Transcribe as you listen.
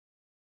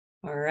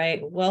All right,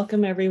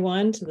 welcome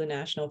everyone to the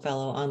National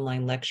Fellow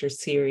Online Lecture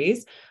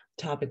Series.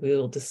 The topic we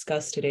will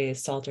discuss today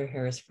is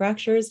Salter-Harris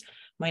fractures.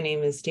 My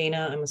name is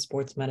Dana. I'm a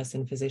sports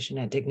medicine physician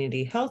at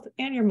Dignity Health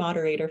and your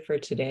moderator for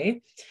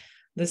today.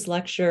 This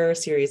lecture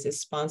series is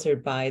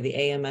sponsored by the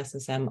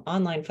AMSSM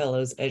Online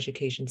Fellows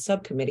Education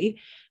Subcommittee,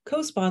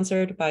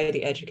 co-sponsored by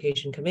the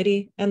Education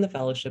Committee and the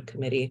Fellowship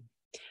Committee.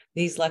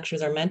 These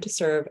lectures are meant to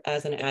serve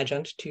as an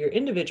adjunct to your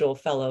individual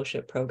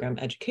fellowship program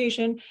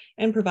education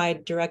and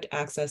provide direct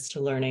access to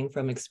learning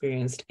from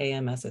experienced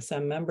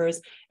AMSSM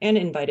members and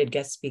invited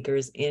guest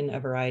speakers in a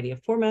variety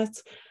of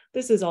formats.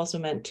 This is also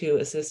meant to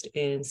assist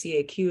in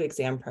CAQ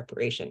exam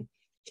preparation.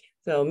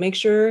 So make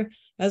sure,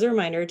 as a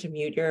reminder, to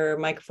mute your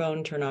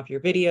microphone, turn off your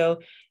video.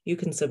 You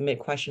can submit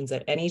questions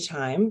at any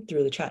time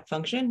through the chat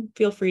function.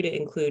 Feel free to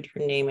include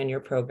your name and your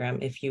program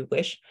if you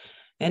wish.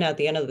 And at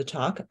the end of the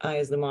talk, I,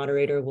 as the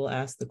moderator, will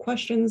ask the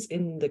questions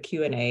in the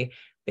Q&A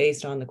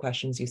based on the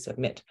questions you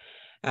submit.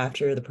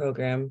 After the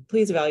program,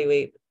 please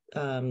evaluate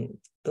the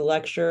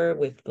lecture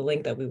with the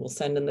link that we will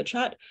send in the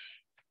chat.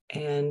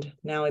 And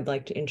now I'd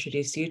like to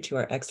introduce you to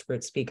our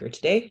expert speaker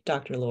today,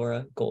 Dr.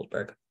 Laura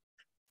Goldberg.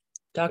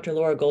 Dr.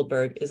 Laura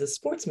Goldberg is a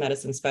sports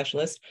medicine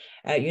specialist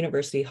at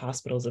University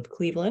Hospitals of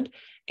Cleveland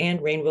and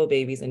Rainbow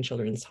Babies and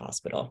Children's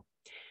Hospital.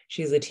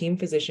 She is a team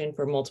physician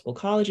for multiple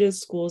colleges,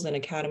 schools, and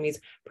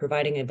academies,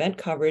 providing event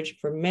coverage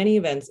for many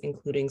events,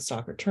 including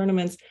soccer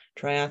tournaments,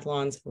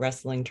 triathlons,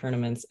 wrestling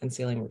tournaments, and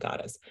sailing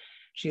regattas.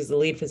 She's the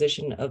lead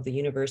physician of the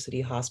University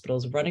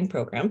Hospital's running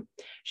program.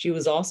 She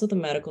was also the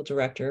medical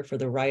director for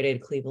the Rite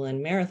Aid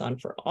Cleveland Marathon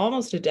for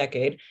almost a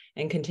decade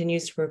and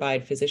continues to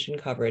provide physician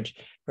coverage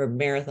for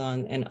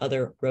marathon and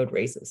other road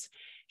races.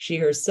 She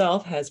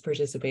herself has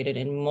participated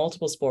in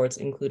multiple sports,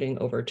 including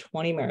over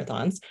 20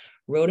 marathons,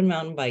 road and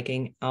mountain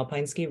biking,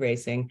 alpine ski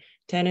racing,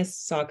 tennis,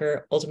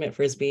 soccer, ultimate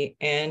frisbee,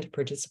 and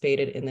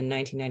participated in the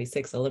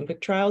 1996 Olympic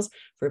trials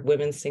for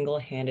women's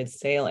single-handed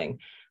sailing.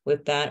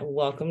 With that,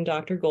 welcome,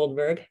 Dr.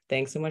 Goldberg.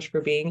 Thanks so much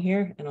for being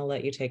here, and I'll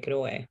let you take it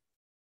away.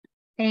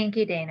 Thank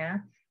you,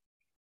 Dana.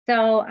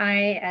 So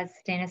as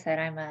Dana said,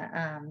 I'm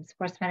a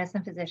sports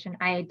medicine physician.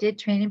 I did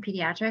train in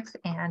pediatrics,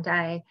 and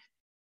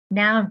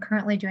now I'm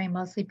currently doing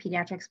mostly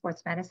pediatric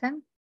sports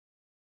medicine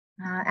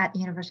at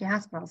University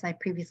Hospitals. I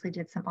previously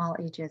did some all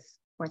ages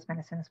sports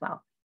medicine as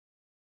well.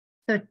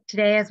 So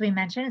today, as we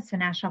mentioned, it's the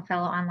National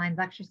Fellow Online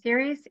Lecture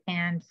Series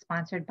and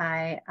sponsored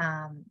by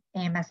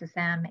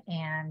AMSSM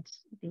and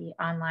the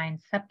online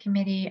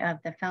subcommittee of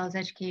the Fellows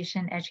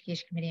Education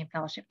Committee, and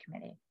Fellowship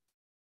Committee.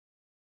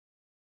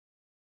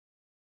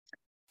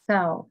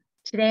 So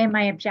today,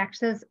 my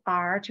objectives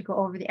are to go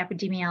over the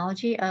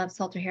epidemiology of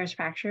Salter-Harris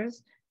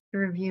fractures, to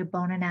review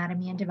bone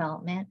anatomy and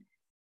development,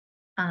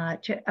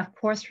 to, of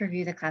course,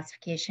 review the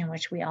classification,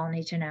 which we all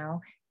need to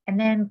know, and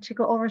then to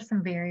go over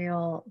some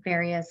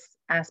various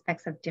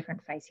aspects of different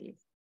physes.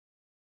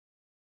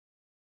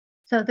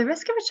 So the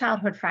risk of a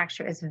childhood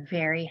fracture is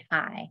very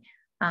high.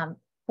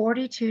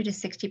 42 to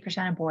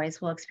 60% of boys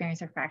will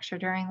experience a fracture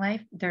during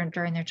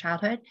their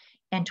childhood,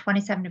 and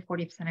 27 to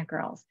 40% of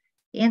girls.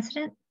 The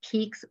incident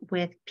peaks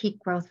with peak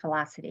growth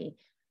velocity.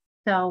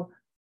 So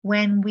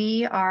when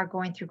we are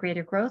going through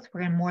greater growth,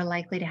 we're more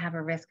likely to have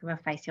a risk of a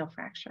physeal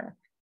fracture.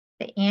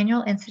 The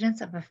annual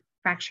incidence of a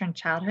fracture in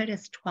childhood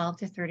is 12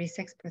 to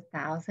 36 per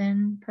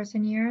 1,000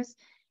 person years,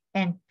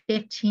 and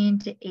 15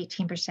 to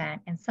 18%,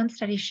 and some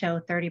studies show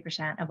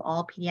 30% of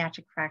all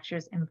pediatric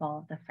fractures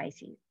involve the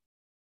physes.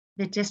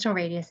 The distal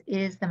radius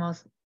is the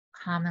most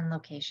common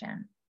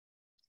location.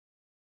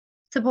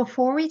 So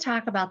before we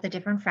talk about the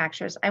different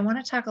fractures, I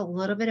want to talk a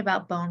little bit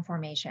about bone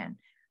formation.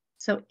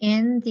 So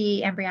in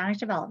the embryonic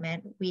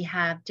development, we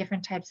have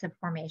different types of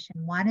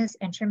formation. One is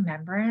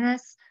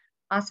intramembranous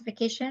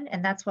ossification,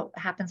 and that's what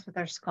happens with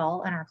our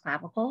skull and our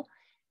clavicle.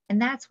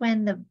 And that's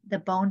when the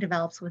bone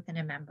develops within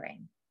a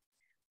membrane.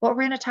 What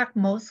we're going to talk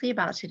mostly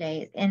about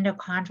today is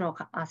endochondral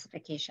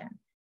ossification,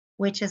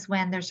 which is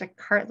when there's a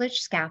cartilage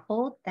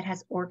scaffold that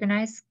has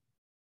organized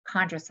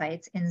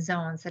chondrocytes in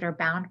zones that are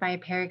bound by a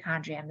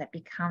perichondrium that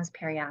becomes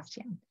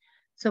periosteum.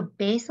 So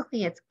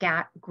basically, it's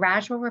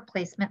gradual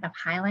replacement of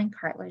hyaline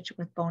cartilage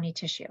with bony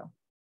tissue.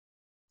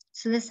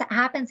 So this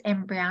happens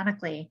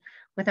embryonically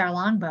with our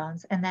long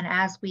bones, and then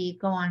as we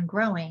go on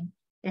growing,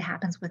 it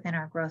happens within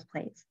our growth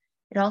plates.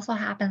 It also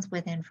happens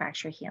within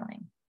fracture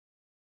healing.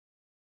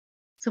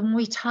 So when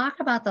we talk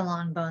about the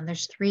long bone,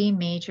 there's three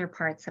major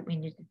parts that we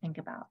need to think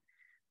about.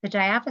 The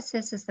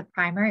diaphysis is the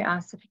primary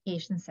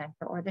ossification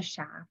center, or the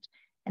shaft,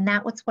 and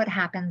that's what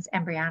happens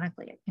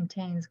embryonically. It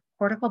contains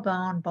cortical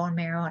bone, bone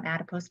marrow, and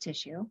adipose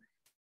tissue.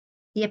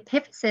 The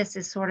epiphysis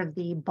is sort of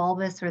the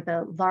bulbous or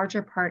the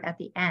larger part at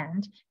the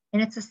end,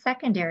 and it's a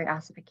secondary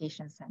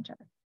ossification center.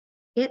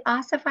 It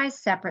ossifies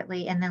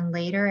separately and then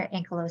later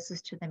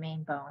ankyloses to the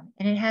main bone,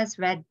 and it has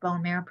red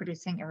bone marrow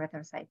producing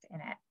erythrocytes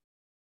in it.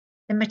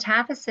 The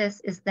metaphysis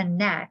is the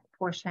neck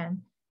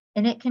portion,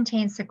 and it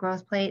contains the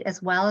growth plate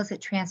as well as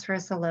it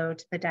transfers the load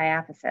to the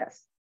diaphysis.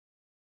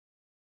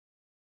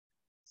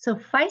 So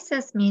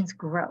physis means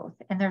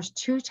growth, and there's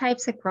two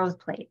types of growth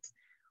plates.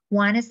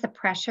 One is the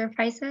pressure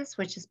physis,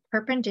 which is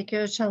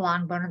perpendicular to the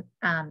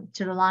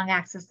long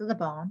axis of the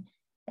bone,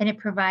 and it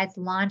provides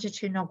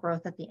longitudinal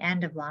growth at the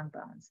end of long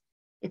bones.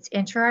 It's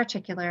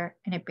intra-articular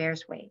and it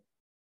bears weight.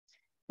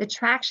 The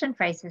traction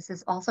physis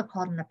is also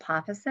called an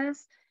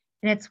apophysis,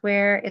 and it's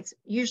where it's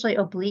usually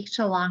oblique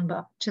to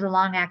the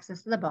long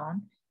axis of the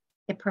bone.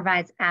 It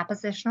provides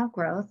appositional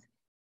growth.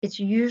 It's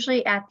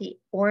usually at the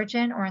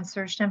origin or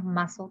insertion of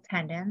muscle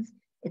tendons.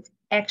 It's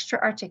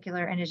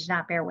extra-articular and it does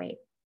not bear weight.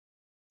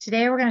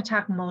 Today, we're going to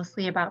talk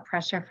mostly about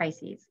pressure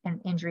physes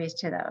and injuries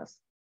to those.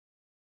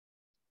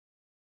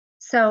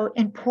 So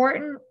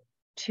important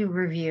to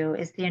review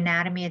is the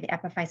anatomy of the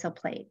epiphyseal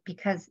plate,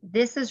 because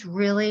this is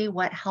really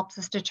what helps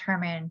us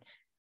determine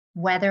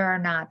whether or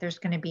not there's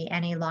going to be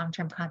any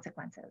long-term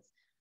consequences.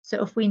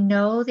 So if we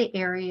know the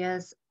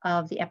areas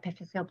of the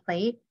epiphyseal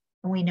plate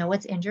and we know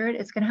what's injured,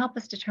 it's going to help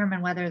us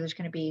determine whether there's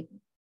going to be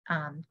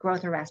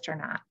growth arrest or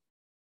not.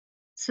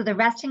 So the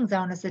resting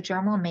zone is the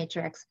germinal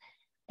matrix,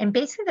 and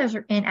basically those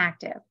are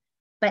inactive.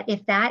 But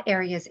if that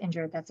area is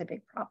injured, that's a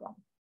big problem.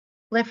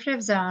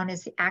 Proliferative zone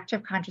is the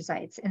active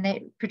chondrocytes, and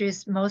they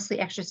produce mostly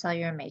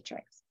extracellular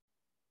matrix.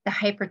 The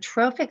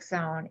hypertrophic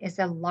zone is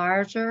a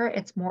larger,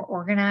 it's more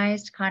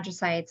organized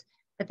chondrocytes,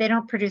 but they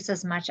don't produce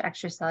as much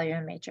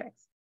extracellular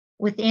matrix.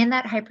 Within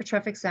that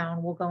hypertrophic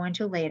zone, we'll go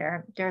into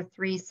later, there are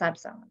 3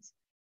 subzones.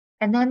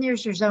 And then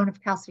there's your zone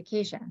of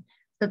calcification.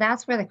 So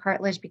that's where the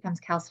cartilage becomes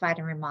calcified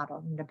and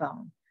remodeled into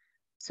bone.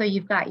 So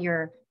you've got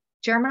your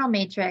germinal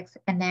matrix,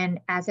 and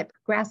then as it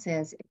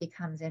progresses, it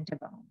becomes into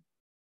bone.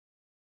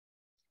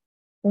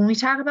 When we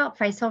talk about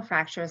physeal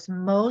fractures,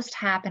 most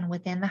happen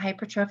within the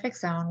hypertrophic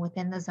zone,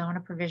 within the zone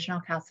of provisional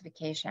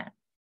calcification.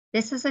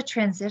 This is a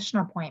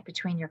transitional point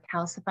between your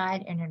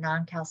calcified and your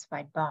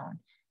non-calcified bone,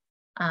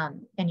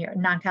 and your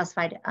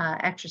non-calcified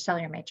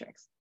extracellular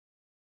matrix.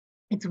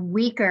 It's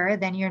weaker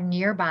than your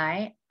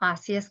nearby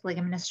osseous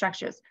ligamentous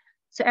structures.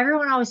 So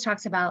everyone always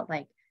talks about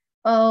like,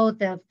 oh,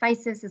 the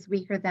physis is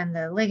weaker than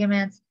the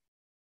ligaments.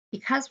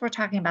 Because we're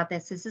talking about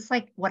this, this is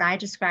like what I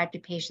describe to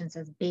patients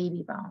as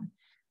baby bone.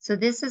 So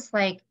this is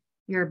like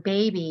your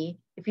baby.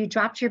 If you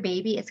dropped your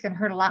baby, it's going to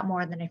hurt a lot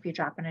more than if you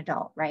drop an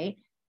adult, right?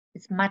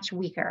 It's much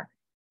weaker.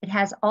 It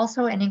has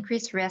also an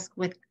increased risk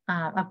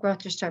of growth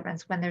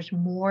disturbance when there's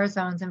more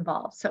zones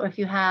involved. So if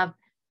you have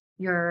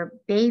your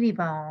baby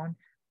bone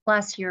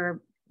plus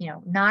your,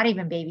 not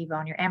even baby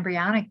bone, your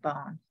embryonic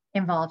bone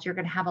involved, you're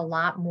going to have a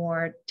lot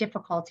more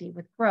difficulty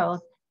with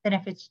growth than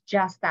if it's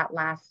just that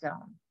last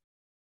zone.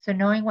 So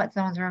knowing what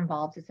zones are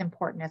involved is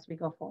important as we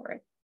go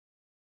forward.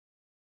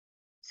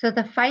 So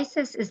the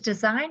physis is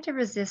designed to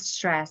resist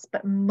stress,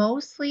 but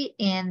mostly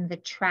in the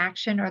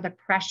traction or the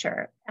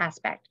pressure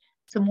aspect.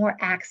 So more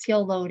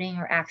axial loading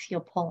or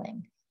axial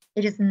pulling.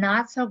 It is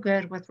not so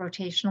good with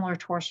rotational or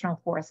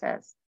torsional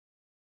forces.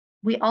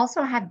 We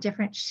also have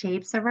different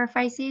shapes of our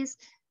physes.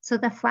 So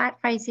the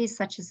flat physes,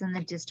 such as in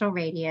the distal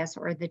radius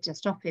or the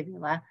distal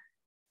fibula,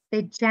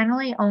 they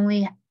generally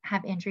only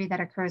have injury that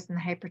occurs in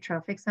the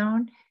hypertrophic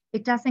zone.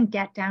 It doesn't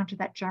get down to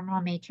that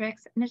germinal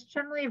matrix, and it's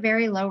generally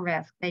very low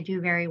risk. They do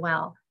very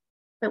well.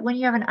 But when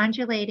you have an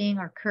undulating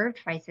or curved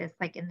physis,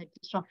 like in the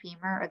distal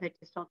femur or the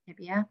distal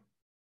tibia,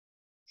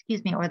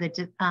 or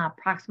the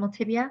proximal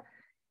tibia,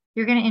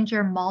 you're going to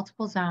injure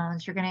multiple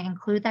zones. You're going to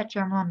include that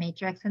germinal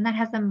matrix, and that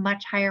has a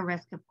much higher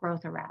risk of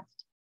growth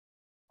arrest.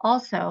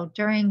 Also,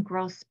 during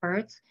growth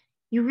spurts,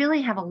 you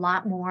really have a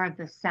lot more of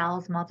the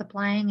cells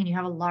multiplying, and you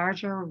have a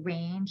larger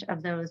range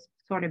of those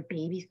sort of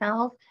baby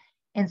cells.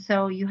 And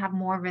so you have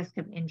more risk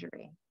of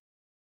injury.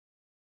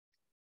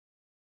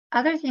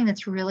 Other thing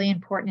that's really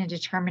important in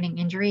determining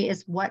injury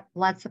is what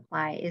blood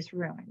supply is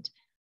ruined.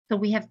 So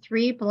we have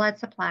 3 blood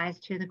supplies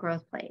to the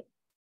growth plate.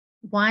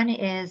 One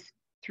is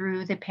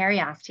through the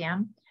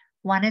periosteum,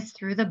 one is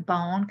through the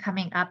bone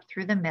coming up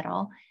through the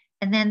middle,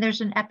 and then there's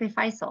an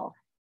epiphyseal.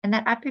 And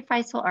that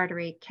epiphyseal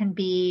artery can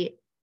be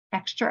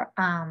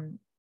extraphyseal,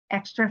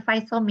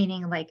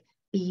 meaning like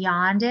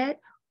beyond it,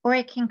 or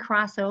it can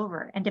cross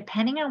over. And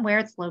depending on where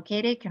it's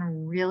located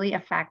can really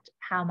affect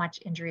how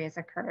much injury has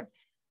occurred.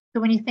 So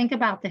when you think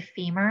about the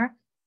femur,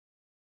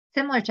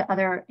 similar to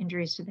other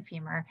injuries to the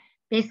femur,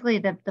 basically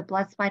the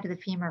blood supply to the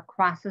femur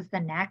crosses the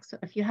neck. So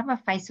if you have a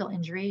physeal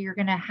injury, you're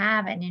going to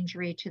have an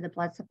injury to the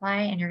blood supply,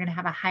 and you're going to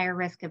have a higher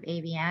risk of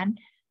AVN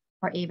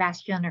or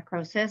avascular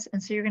necrosis.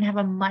 And so you're going to have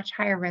a much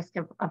higher risk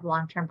of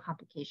long-term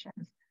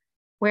complications.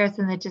 Whereas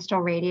in the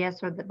distal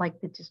radius or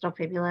the distal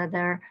fibula,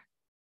 they're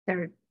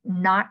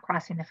not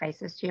crossing the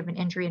physis. So you have an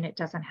injury and it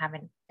doesn't have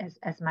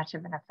as much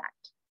of an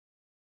effect.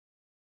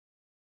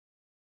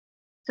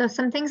 So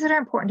some things that are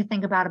important to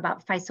think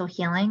about physeal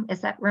healing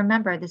is that,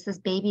 remember, this is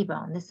baby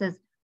bone. This is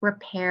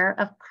repair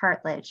of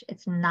cartilage.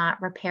 It's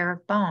not repair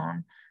of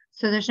bone.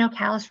 So there's no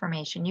callus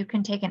formation. You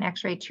can take an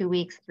x-ray 2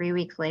 weeks, 3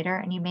 weeks later,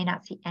 and you may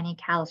not see any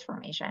callus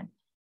formation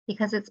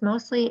because it's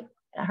mostly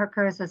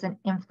occurs as an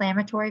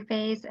inflammatory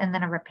phase and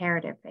then a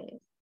reparative phase.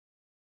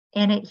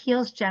 And it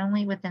heals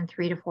generally within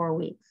 3 to 4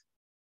 weeks.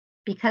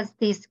 Because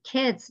these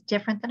kids,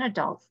 different than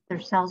adults, their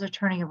cells are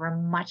turning over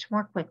much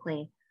more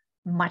quickly,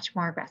 much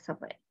more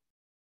aggressively.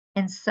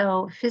 And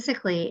so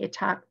physically,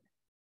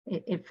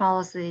 it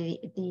follows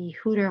the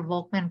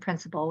Hooter-Volkmann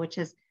principle, which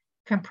is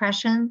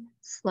compression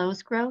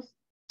slows growth,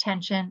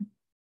 tension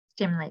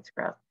stimulates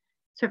growth.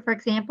 So for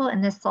example,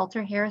 in this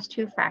Salter-Harris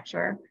 2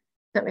 fracture,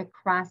 so it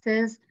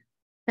crosses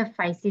the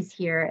physes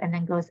here and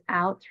then goes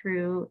out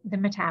through the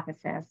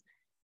metaphysis.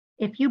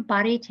 If you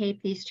buddy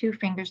tape these two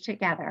fingers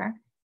together,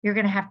 you're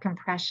going to have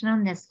compression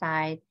on this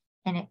side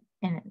and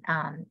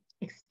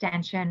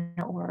extension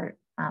or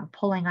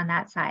pulling on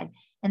that side.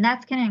 And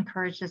that's going to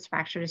encourage this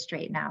fracture to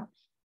straighten out.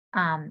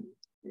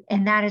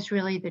 And that is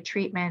really the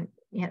treatment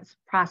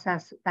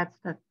process. That's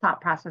the thought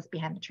process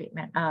behind the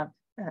treatment of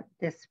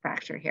this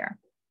fracture here.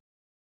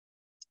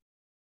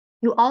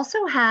 You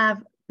also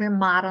have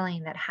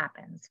remodeling that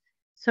happens.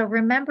 So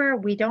remember,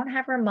 we don't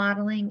have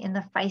remodeling in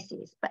the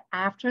physes, but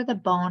after the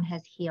bone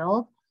has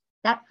healed,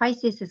 that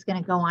physis is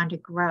going to go on to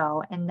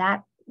grow, and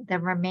that the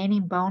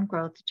remaining bone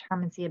growth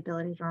determines the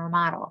ability to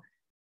remodel.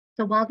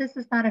 So while this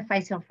is not a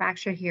physeal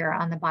fracture here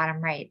on the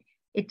bottom right,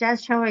 it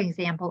does show an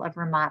example of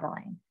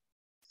remodeling.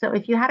 So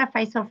if you had a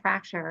physeal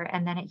fracture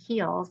and then it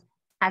heals,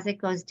 as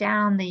it goes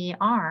down the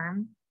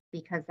arm,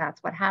 because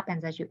that's what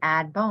happens as you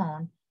add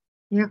bone,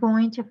 you're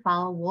going to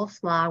follow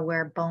Wolff's law,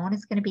 where bone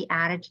is going to be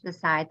added to the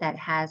side that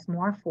has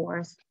more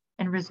force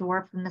and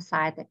resorbed from the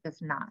side that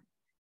does not.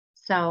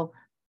 So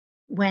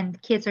when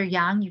kids are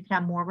young, you can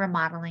have more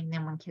remodeling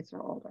than when kids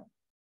are older.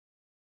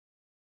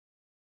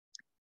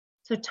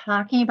 So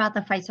talking about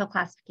the Physeal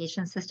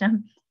classification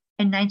system,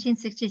 in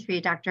 1963,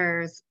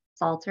 Drs.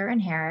 Salter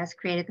and Harris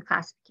created the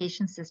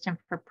classification system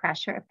for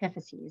pressure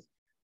epiphyses.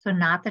 So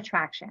not the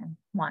traction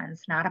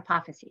ones, not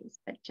apophyses,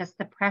 but just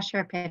the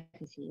pressure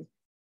epiphyses.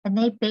 And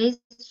they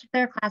based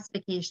their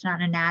classification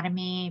on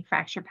anatomy,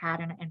 fracture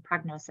pattern, and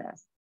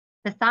prognosis.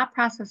 The thought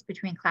process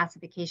between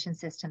classification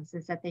systems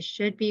is that they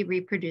should be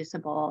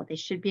reproducible. They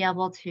should be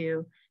able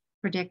to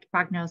predict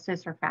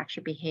prognosis or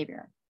fracture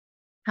behavior.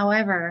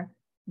 However,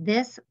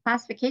 this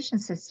classification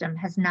system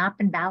has not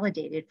been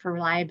validated for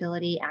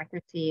reliability,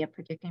 accuracy of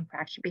predicting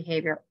fracture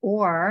behavior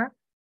or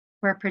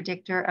for a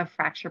predictor of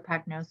fracture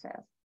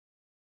prognosis.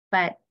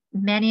 But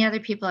many other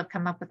people have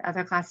come up with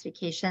other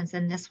classifications,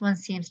 and this one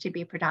seems to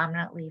be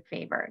predominantly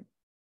favored.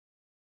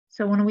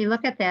 So when we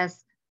look at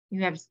this,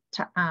 you have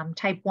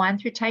type 1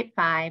 through type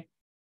 5,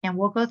 and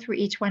we'll go through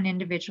each one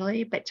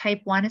individually, but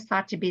type 1 is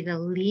thought to be the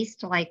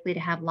least likely to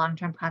have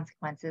long-term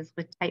consequences,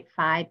 with type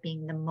 5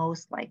 being the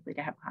most likely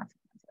to have consequences.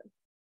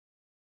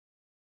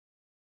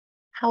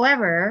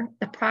 However,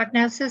 the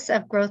prognosis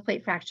of growth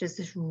plate fractures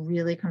is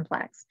really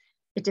complex.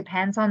 It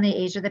depends on the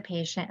age of the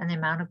patient and the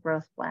amount of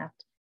growth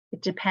left.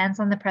 It depends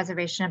on the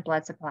preservation of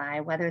blood supply,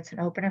 whether it's an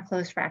open or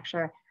closed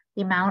fracture,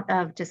 the amount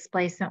of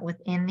displacement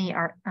within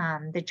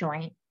the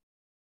joint,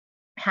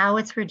 how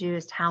it's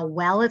reduced, how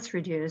well it's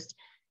reduced,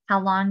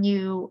 how long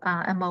you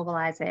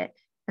immobilize it,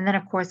 and then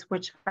of course,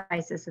 which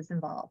physis is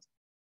involved.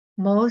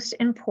 Most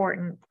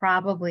important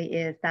probably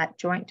is that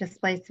joint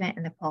displacement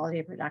and the quality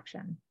of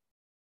reduction.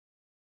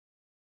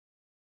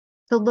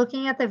 So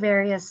looking at the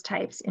various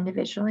types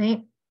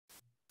individually,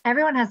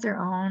 everyone has their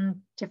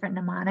own different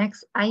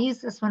mnemonics. I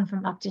use this one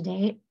from Up to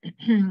Date.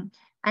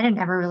 I didn't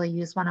ever really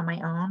use one on my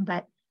own,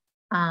 but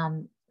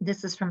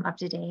this is from Up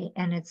to Date,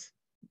 and it's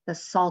the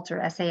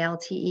Salter,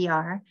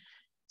 S-A-L-T-E-R.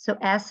 So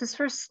S is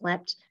for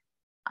slipped.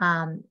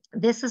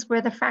 This is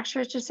where the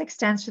fracture just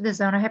extends to the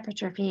zone of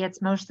hypertrophy.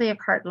 It's mostly a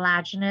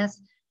cartilaginous.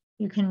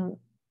 You can,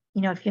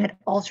 if you had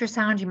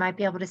ultrasound, you might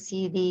be able to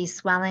see the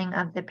swelling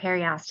of the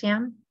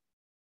periosteum,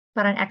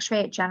 but on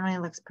X-ray, it generally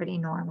looks pretty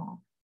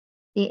normal.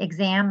 The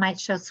exam might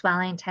show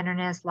swelling,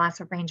 tenderness,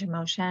 loss of range of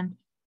motion,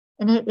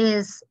 and it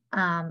is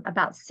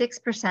about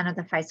 6% of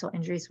the physeal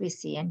injuries we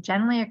see, and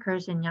generally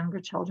occurs in younger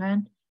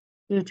children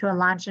due to a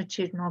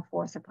longitudinal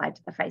force applied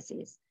to the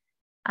physes.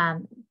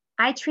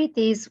 I treat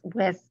these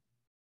with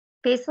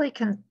basically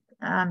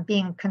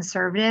being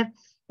conservative.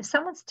 If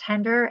someone's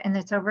tender and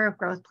it's over a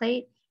growth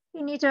plate,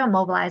 you need to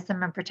immobilize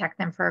them and protect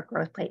them for a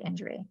growth plate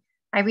injury.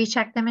 I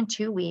recheck them in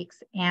 2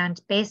 weeks, and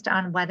based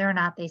on whether or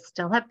not they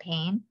still have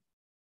pain,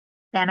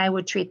 then I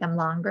would treat them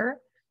longer.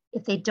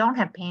 If they don't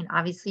have pain,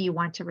 obviously you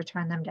want to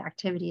return them to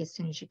activity as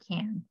soon as you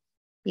can,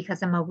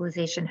 because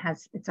immobilization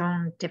has its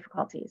own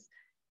difficulties.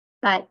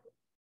 But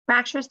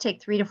fractures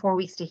take 3 to 4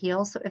 weeks to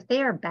heal. So if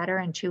they are better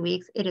in 2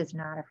 weeks, it is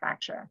not a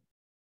fracture.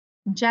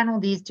 In general,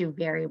 these do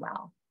very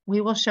well.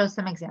 We will show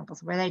some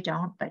examples where they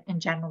don't, but in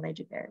general, they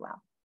do very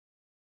well.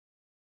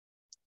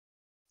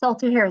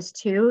 Salter-Harris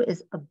 2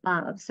 is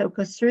above, so it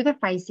goes through the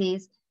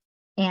physes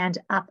and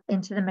up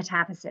into the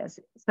metaphysis.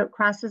 So it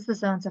crosses the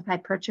zones of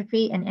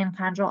hypertrophy and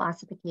enchondral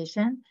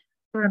ossification.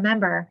 So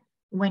remember,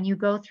 when you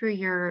go through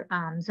your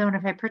zone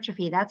of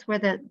hypertrophy, that's where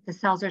the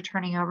cells are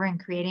turning over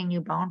and creating new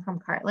bone from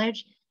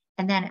cartilage.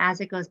 And then as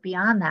it goes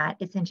beyond that,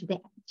 it's into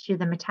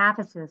the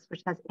metaphysis,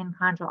 which has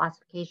enchondral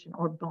ossification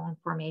or bone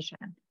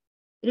formation.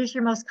 It is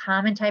your most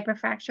common type of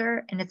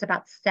fracture, and it's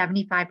about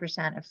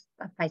 75% of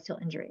physeal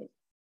injuries.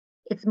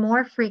 It's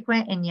more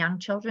frequent in young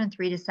children,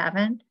 3 to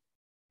 7,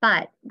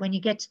 but when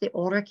you get to the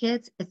older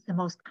kids, it's the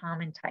most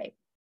common type.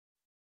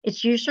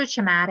 It's usually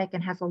traumatic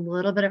and has a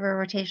little bit of a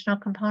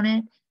rotational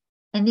component.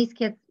 And these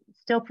kids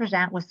still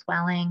present with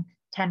swelling,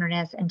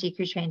 tenderness, and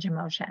decreased range of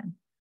motion.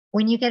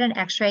 When you get an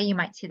x-ray, you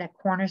might see that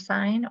corner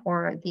sign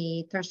or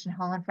the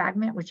Thurston-Holland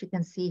fragment, which you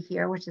can see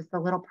here, which is the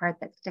little part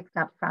that sticks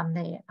up from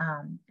the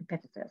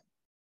epiphysis.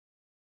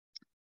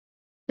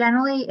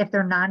 Generally, if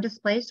they're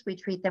non-displaced, we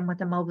treat them with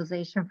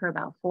immobilization for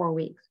about 4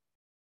 weeks.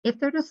 If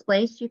they're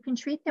displaced, you can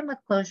treat them with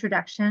closed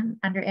reduction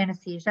under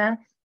anesthesia.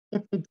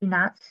 If they do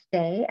not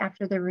stay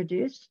after they're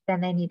reduced,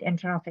 then they need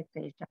internal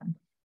fixation.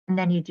 And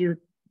then you do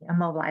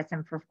immobilize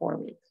them for 4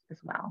 weeks as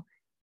well.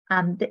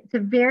 It's a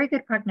very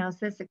good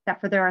prognosis, except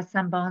for there are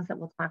some bones that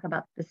we'll talk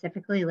about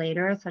specifically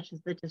later, such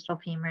as the distal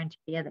femur and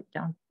tibia, that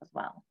don't as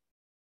well.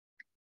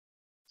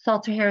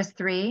 Salter-Harris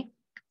 3,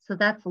 so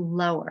that's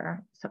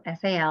lower, so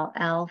SAL,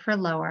 L for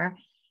lower,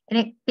 and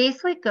it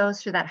basically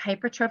goes through that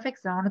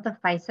hypertrophic zone of the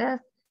physis,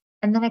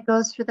 and then it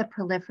goes through the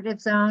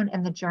proliferative zone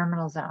and the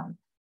germinal zone.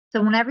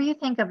 So whenever you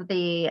think of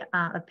the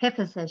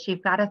epiphysis,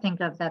 you've got to think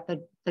of that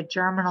the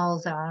germinal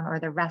zone, or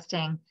the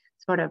resting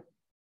sort of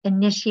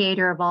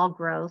initiator of all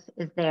growth,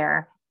 is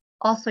there.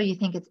 Also, you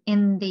think it's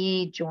in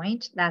the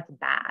joint, that's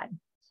bad.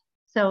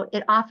 So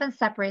it often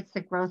separates the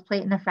growth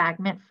plate in the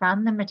fragment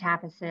from the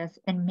metaphysis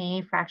and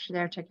may fracture the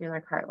articular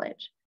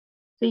cartilage.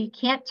 So you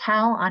can't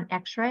tell on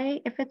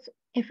x-ray if it's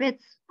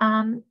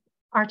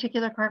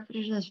articular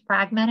cartilage is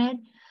fragmented.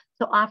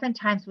 So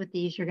oftentimes with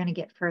these, you're going to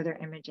get further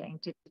imaging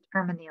to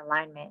determine the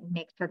alignment and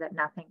make sure that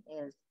nothing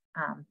is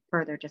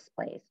further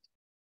displaced.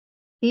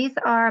 These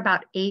are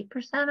about 8%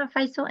 of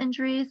physeal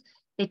injuries.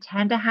 They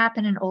tend to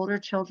happen in older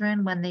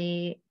children when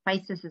the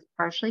physis is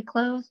partially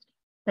closed,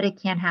 but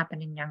it can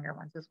happen in younger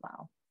ones as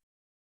well.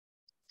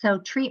 So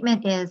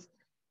treatment is,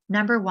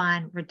 number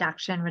one,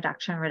 reduction,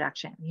 reduction,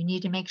 reduction. You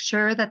need to make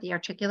sure that the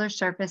articular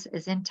surface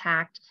is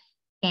intact,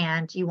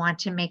 and you want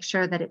to make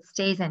sure that it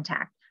stays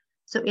intact.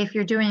 So if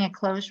you're doing a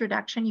closed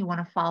reduction, you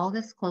want to follow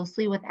this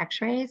closely with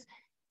x-rays.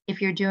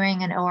 If you're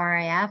doing an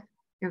ORIF,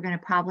 you're going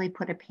to probably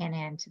put a pin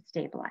in to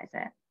stabilize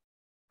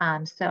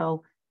it.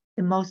 So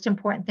the most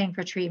important thing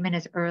for treatment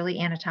is early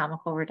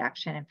anatomical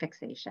reduction and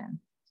fixation.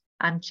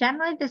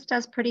 Generally, this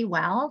does pretty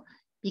well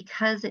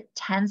because it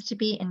tends to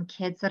be in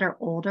kids that are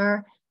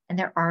older and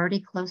they're already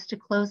close to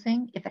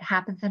closing. If it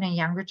happens in a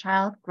younger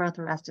child, growth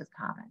arrest is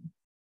common.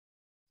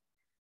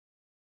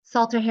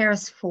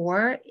 Salter-Harris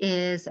 4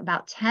 is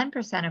about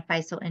 10% of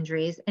physeal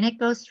injuries, and it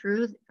goes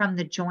through from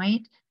the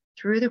joint,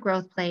 through the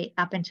growth plate,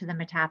 up into the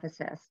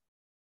metaphysis.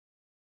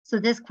 So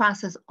this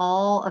crosses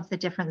all of the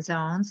different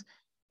zones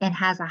and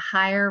has a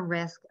higher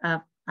risk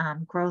of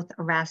growth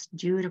arrest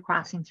due to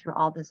crossing through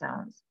all the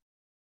zones.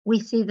 We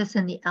see this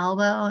in the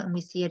elbow, and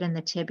we see it in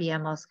the tibia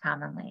most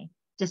commonly,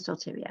 distal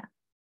tibia.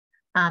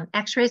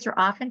 X-rays are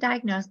often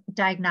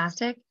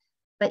diagnostic,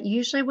 but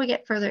usually we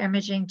get further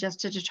imaging just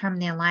to determine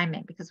the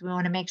alignment, because we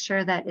want to make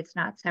sure that it's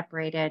not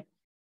separated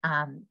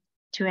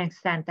to an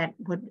extent that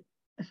would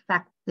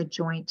affect the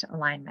joint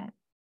alignment.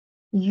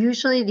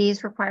 Usually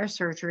these require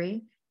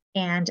surgery.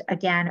 And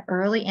again,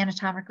 early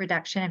anatomic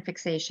reduction and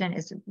fixation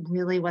is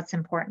really what's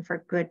important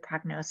for good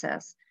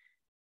prognosis.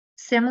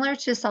 Similar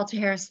to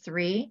Salter-Harris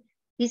 3,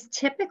 these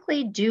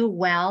typically do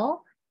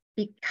well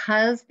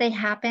because they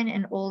happen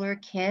in older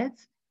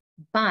kids,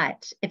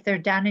 but if they're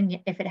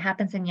done if it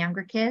happens in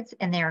younger kids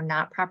and they are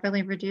not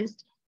properly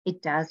reduced,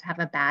 it does have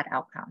a bad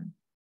outcome.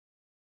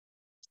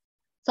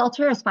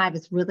 Salter-Harris 5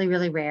 is really,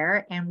 really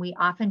rare, and we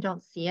often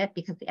don't see it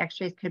because the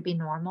x-rays could be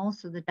normal,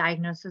 so the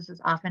diagnosis is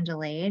often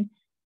delayed.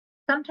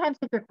 Sometimes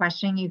if you're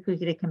questioning, you could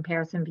get a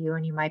comparison view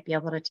and you might be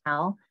able to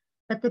tell.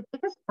 But the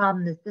biggest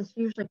problem is this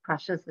usually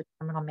crushes the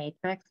terminal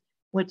matrix,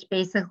 which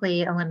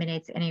basically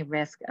eliminates any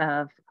risk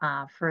of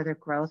further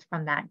growth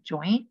from that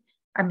joint,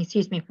 from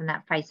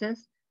that physis.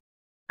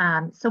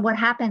 So what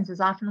happens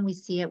is often we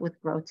see it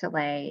with growth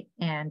delay,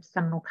 and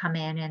someone will come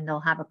in and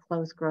they'll have a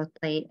closed growth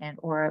plate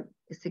or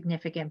a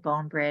significant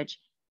bone bridge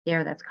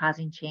there that's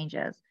causing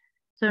changes.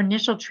 So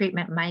initial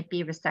treatment might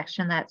be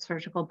resection of that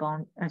surgical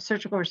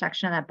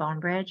resection of that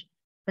bone bridge,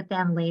 but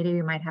then later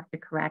you might have to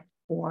correct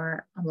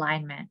for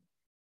alignment.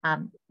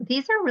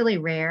 These are really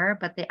rare,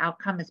 but the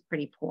outcome is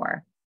pretty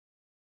poor.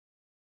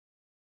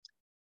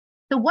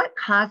 So what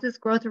causes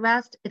growth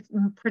arrest? It's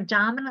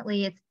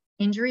predominantly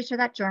injury to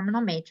that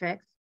germinal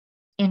matrix,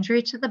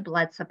 injury to the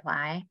blood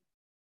supply.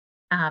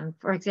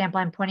 For example,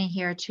 I'm pointing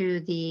here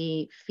to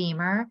the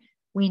femur.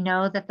 We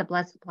know that the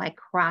blood supply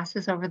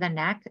crosses over the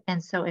neck,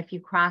 and so if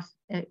you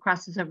it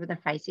crosses over the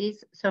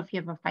physes. So if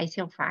you have a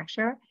physeal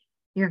fracture,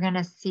 you're going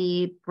to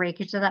see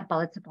breakage of that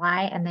blood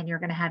supply, and then you're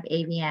going to have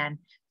AVN.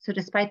 So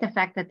despite the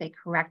fact that they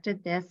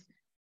corrected this,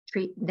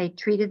 they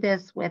treated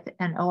this with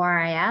an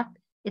ORIF,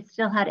 it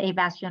still had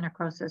avascular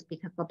necrosis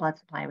because the blood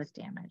supply was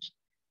damaged.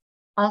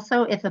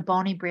 Also, if a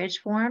bony bridge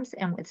forms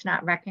and it's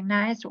not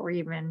recognized, or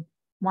even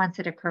once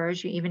it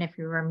occurs, even if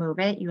you remove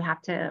it, you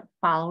have to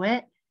follow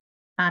it.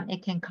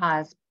 It can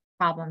cause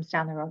problems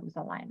down the road with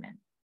alignment.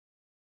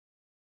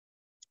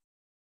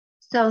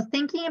 So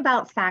thinking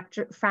about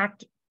factors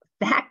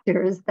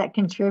that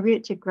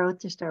contribute to growth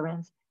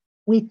disturbance,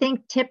 We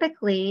think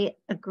typically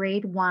a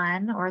grade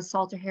 1 or a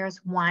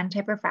Salter-Harris 1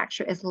 type of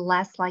fracture is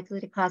less likely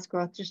to cause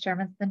growth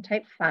disturbance than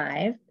type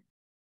 5.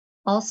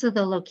 Also,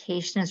 the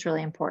location is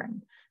really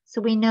important. So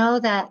we know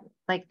that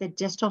like the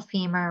distal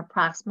femur,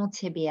 proximal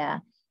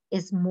tibia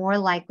is more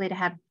likely to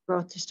have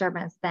growth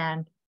disturbance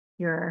than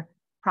your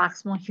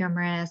proximal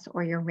humerus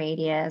or your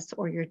radius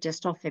or your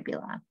distal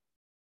fibula.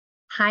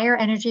 Higher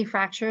energy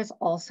fractures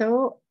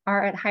also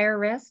are at higher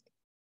risk.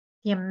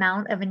 The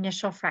amount of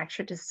initial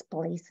fracture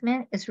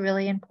displacement is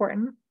really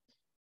important.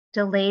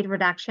 Delayed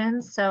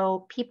reductions.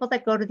 So people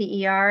that go to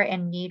the ER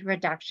and need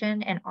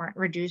reduction and aren't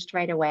reduced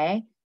right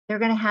away, they're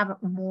going to have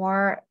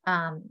more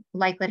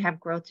likely to have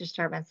growth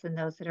disturbance than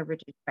those that are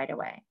reduced right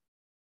away.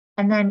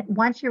 And then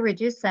once you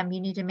reduce them,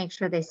 you need to make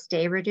sure they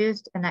stay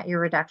reduced and that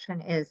your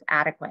reduction is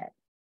adequate.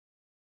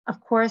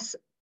 Of course,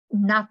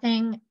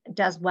 nothing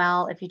does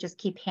well if you just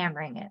keep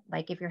hammering it.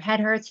 Like if your head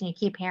hurts and you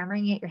keep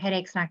hammering it, your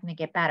headache's not going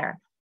to get better.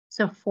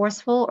 So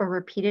forceful or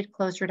repeated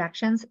closed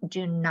reductions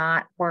do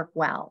not work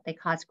well. They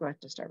cause growth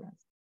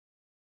disturbance.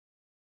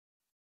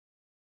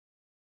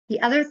 The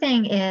other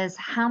thing is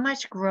how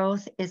much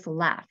growth is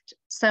left.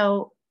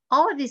 So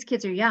all of these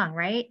kids are young,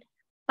 right?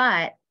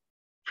 But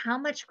how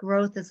much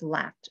growth is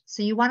left?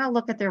 So you want to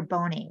look at their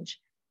bone age.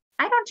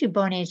 I don't do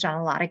bone age on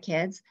a lot of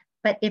kids,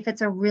 but if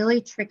it's a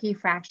really tricky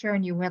fracture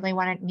and you really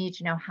need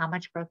to know how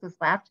much growth is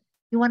left,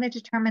 you want to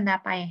determine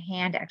that by a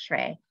hand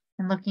x-ray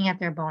and looking at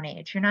their bone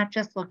age. You're not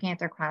just looking at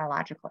their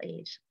chronological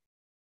age.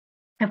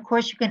 Of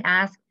course, you can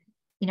ask,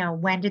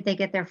 when did they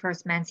get their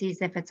first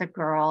menses if it's a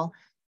girl?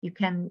 You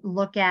can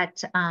look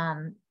at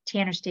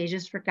Tanner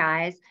stages for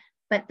guys,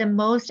 but the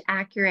most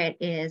accurate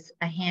is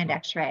a hand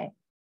x-ray.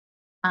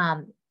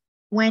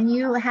 When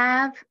you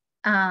have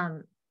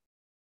angulation,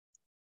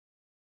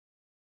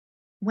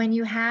 when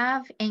you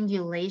have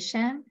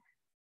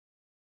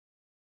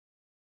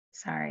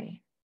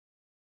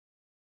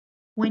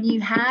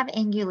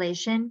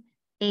angulation,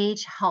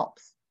 age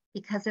helps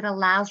because it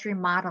allows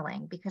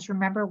remodeling. Because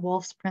remember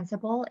Wolff's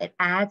principle, it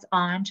adds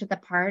on to the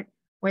part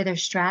where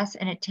there's stress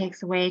and it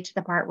takes away to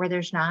the part where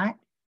there's not.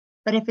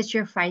 But if it's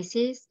your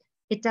physes,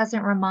 it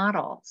doesn't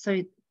remodel.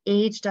 So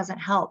age doesn't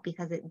help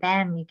because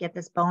then you get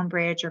this bone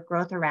bridge or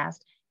growth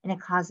arrest and it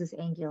causes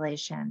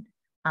angulation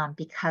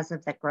because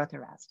of the growth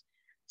arrest.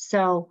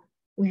 So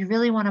we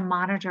really want to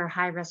monitor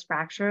high-risk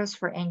fractures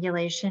for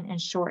angulation and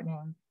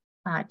shortening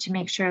to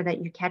make sure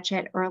that you catch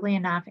it early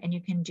enough and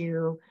you can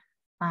do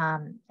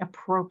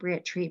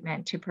appropriate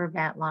treatment to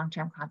prevent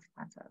long-term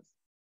consequences.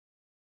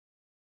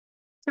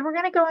 So we're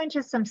going to go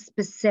into some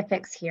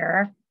specifics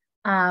here.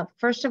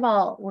 First of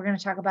all, we're going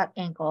to talk about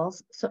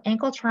ankles. So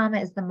ankle trauma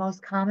is the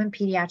most common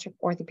pediatric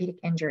orthopedic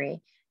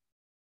injury.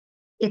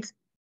 It's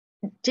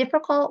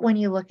difficult when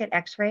you look at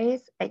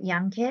x-rays at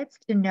young kids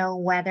to know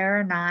whether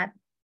or not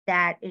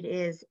that it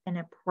is an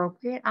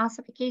appropriate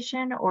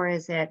ossification or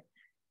is it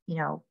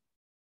a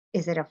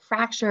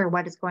fracture?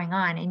 What is going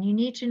on? And you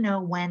need to know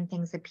when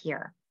things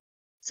appear.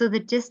 So the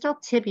distal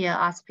tibia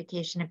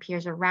ossification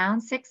appears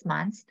around 6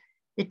 months.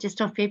 The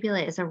distal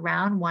fibula is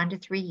around 1 to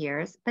 3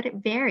 years, but it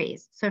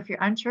varies. So if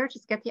you're unsure,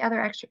 just get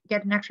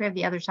an x-ray of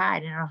the other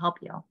side and it'll help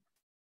you.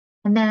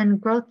 And then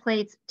growth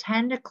plates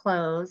tend to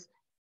close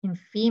in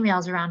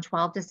females around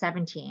 12 to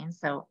 17.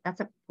 So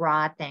that's a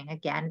broad thing.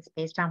 Again, it's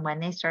based on when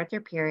they start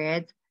their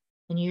periods.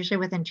 And usually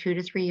within 2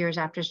 to 3 years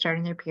after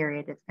starting their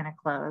period, it's going to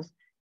close.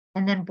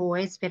 And then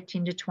boys,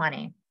 15 to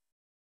 20.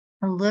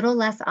 A little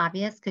less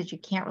obvious because you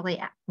can't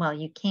really, well,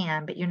 you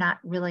can, but you're not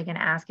really going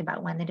to ask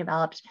about when they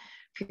developed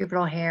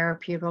pubertal hair,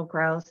 pubertal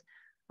growth.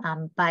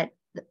 But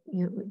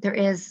there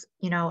is,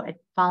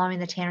 following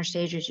the Tanner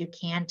stages, you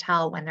can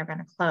tell when they're going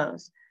to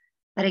close.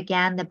 But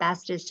again, the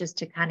best is just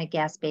to kind of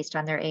guess based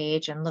on their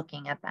age and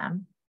looking at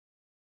them.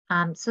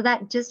 So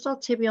that distal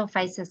tibial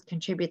physis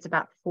contributes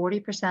about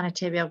 40% of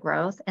tibial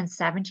growth and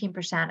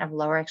 17% of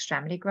lower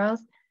extremity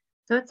growth.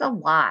 So it's a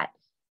lot.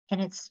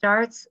 And it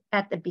starts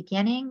at the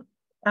beginning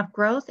of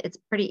growth. It's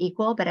pretty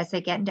equal, but as they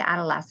get into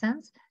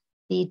adolescence,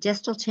 the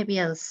distal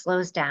tibia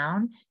slows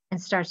down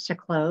and starts to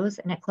close,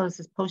 and it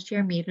closes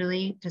posterior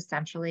medially to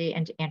centrally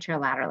and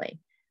anterolaterally.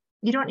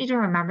 You don't need to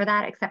remember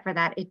that, except for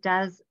that it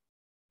does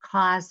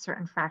cause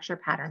certain fracture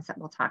patterns that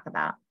we'll talk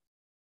about.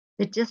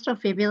 The distal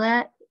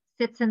fibula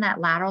sits in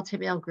that lateral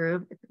tibial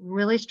groove. It's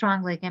really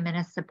strong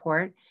ligamentous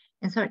support,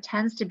 and so it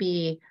tends to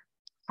be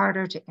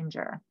harder to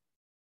injure.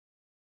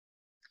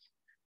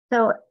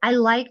 So I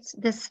liked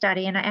this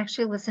study, and I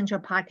actually listened to a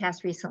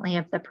podcast recently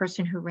of the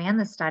person who ran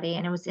the study,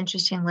 and it was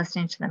interesting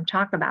listening to them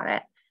talk about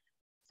it.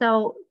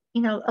 So,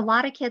 a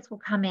lot of kids will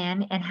come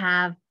in and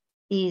have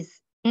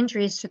these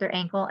injuries to their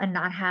ankle and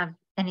not have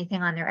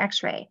anything on their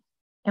x-ray.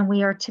 And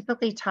we are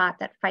typically taught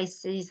that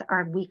physes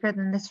are weaker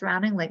than the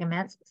surrounding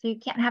ligaments, so you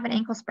can't have an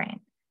ankle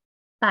sprain.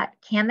 But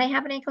can they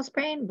have an ankle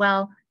sprain?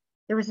 Well,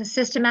 there was a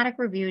systematic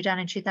review done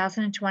in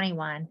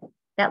 2021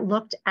 that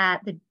looked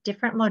at the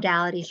different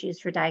modalities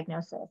used for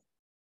diagnosis.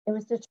 It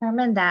was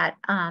determined that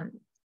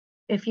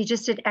if you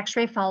just did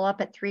x-ray follow-up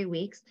at 3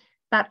 weeks,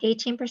 about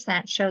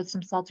 18% showed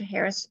some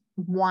Salter-Harris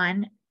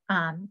 1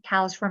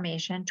 callus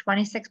formation,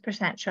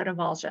 26% showed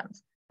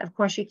avulsions. Of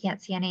course, you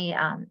can't see any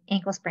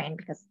ankle sprain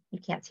because you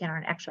can't see it on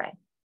an x-ray.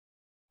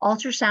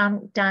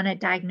 Ultrasound done at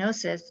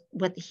diagnosis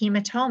with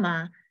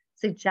hematoma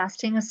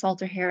suggesting a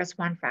Salter-Harris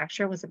 1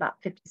 fracture was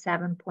about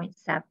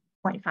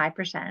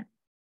 57.5%.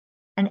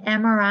 An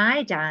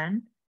MRI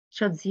done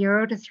showed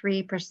 0 to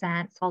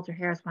 3%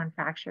 Salter-Harris 1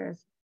 fractures,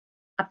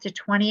 up to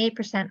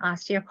 28%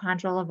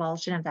 osteochondral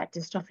avulsion of that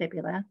distal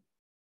fibula,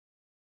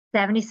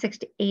 76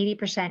 to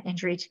 80%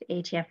 injury to the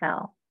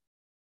ATFL.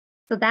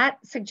 So that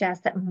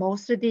suggests that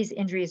most of these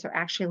injuries are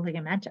actually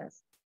ligamentous.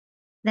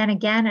 Then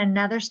again,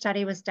 another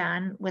study was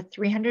done with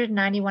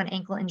 391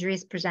 ankle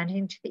injuries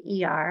presenting to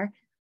the ER.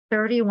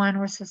 31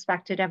 were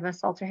suspected of a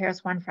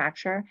Salter-Harris 1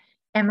 fracture.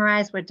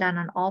 MRIs were done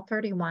on all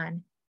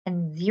 31,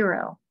 and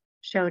 0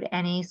 showed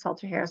any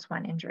Salter-Harris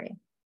 1 injury.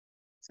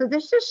 So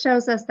this just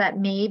shows us that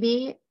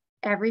maybe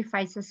every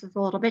physis is a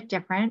little bit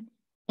different,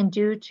 and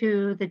due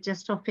to the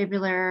distal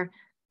fibular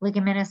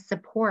ligamentous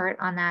support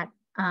on that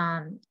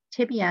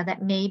tibia,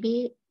 that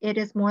maybe it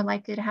is more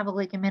likely to have a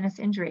ligamentous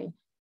injury.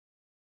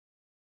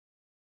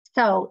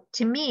 So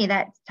to me,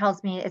 that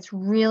tells me it's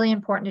really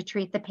important to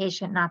treat the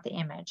patient, not the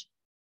image.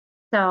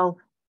 So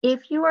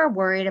if you are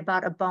worried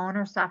about a bone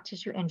or soft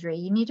tissue injury,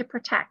 you need to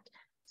protect.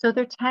 So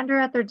they're tender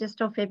at their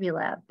distal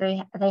fibula.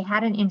 They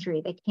had an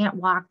injury. They can't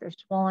walk. They're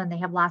swollen. They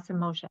have loss of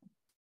motion.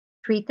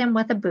 Treat them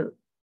with a boot.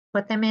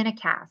 Put them in a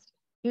cast.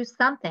 Do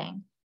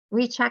something.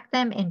 Recheck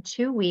them in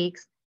 2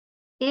 weeks.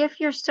 If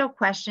you're still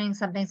questioning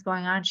something's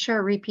going on,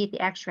 sure, repeat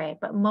the x-ray.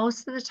 But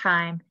most of the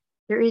time,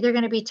 they're either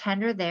going to be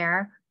tender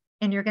there,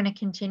 and you're going to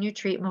continue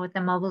treatment with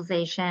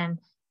immobilization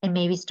and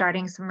maybe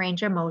starting some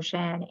range of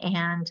motion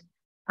and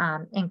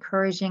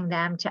encouraging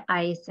them to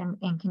ice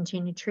and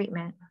continue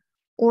treatment.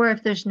 Or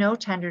if there's no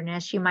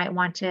tenderness, you might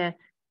want to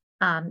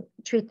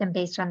treat them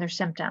based on their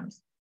symptoms.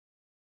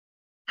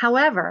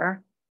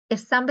 However, if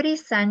somebody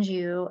sends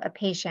you a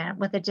patient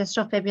with a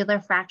distal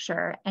fibular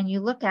fracture and you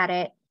look at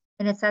it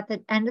and it's at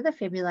the end of the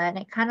fibula and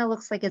it kind of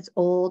looks like it's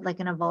old, like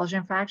an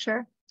avulsion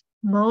fracture,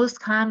 most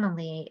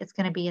commonly it's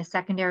going to be a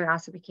secondary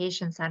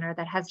ossification center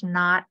that has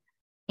not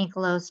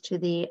ankylosed to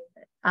the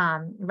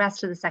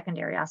rest of the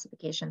secondary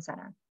ossification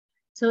center.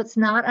 So it's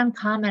not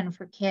uncommon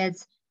for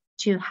kids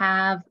to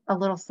have a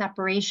little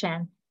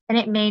separation, and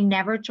it may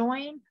never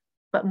join,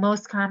 but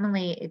most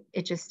commonly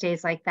it just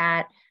stays like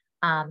that,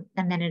 and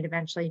then it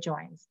eventually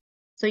joins.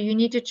 So you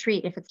need to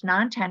treat, if it's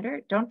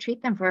non-tender, don't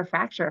treat them for a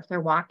fracture. If they're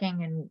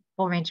walking in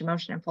full range of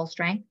motion and full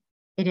strength,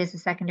 it is a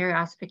secondary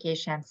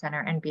ossification center,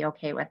 and be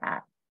okay with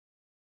that.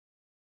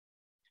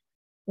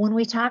 When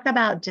we talk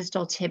about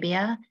distal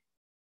tibia,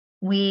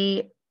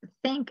 we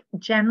think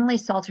generally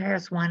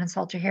Salter-Harris 1 and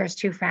Salter-Harris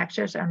 2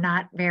 fractures are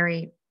not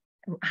very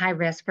high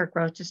risk for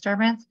growth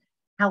disturbance.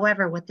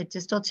 However, with the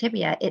distal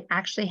tibia, it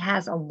actually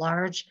has a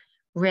large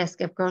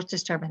risk of growth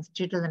disturbance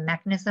due to the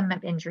mechanism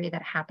of injury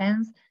that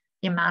happens,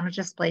 the amount of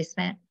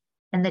displacement,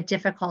 and the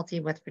difficulty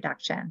with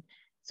reduction.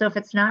 So if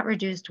it's not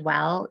reduced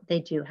well, they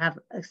do have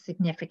a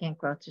significant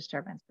growth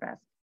disturbance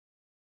risk.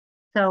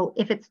 So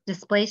if it's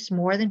displaced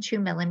more than 2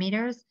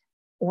 millimeters,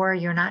 or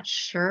you're not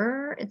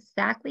sure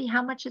exactly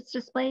how much it's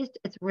displaced,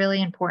 it's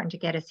really important to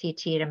get a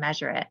CT to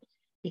measure it,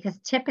 because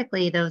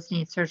typically those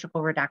need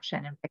surgical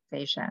reduction and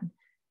fixation.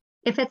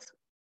 If it's,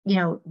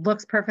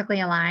 looks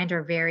perfectly aligned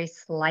or very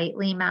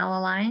slightly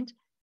malaligned,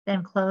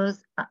 then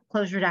close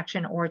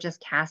reduction or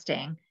just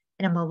casting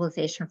and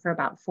immobilization for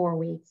about 4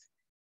 weeks.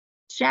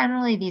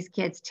 Generally, these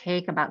kids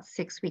take about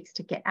 6 weeks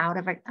to get out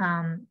of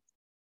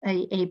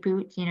a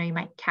boot. You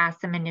might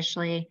cast them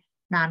initially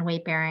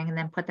non-weight bearing and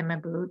then put them in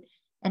a boot.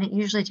 And it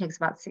usually takes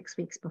about 6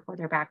 weeks before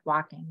they're back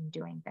walking and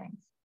doing things.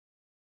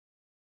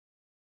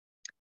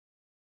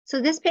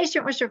 So this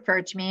patient was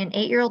referred to me, an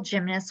 8-year-old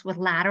gymnast with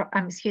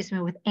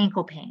with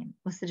ankle pain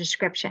was the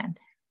description.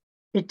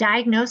 The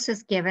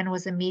diagnosis given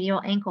was a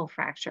medial ankle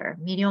fracture,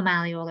 medial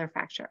malleolar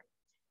fracture.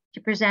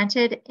 She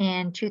presented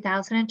in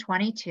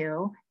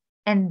 2022,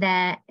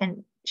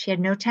 and she had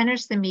no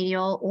tenderness to the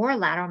medial or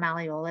lateral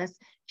malleolus.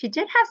 She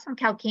did have some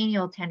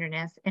calcaneal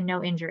tenderness and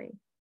no injury.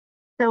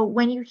 So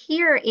when you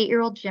hear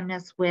 8-year-old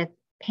gymnast with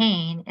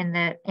pain in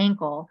the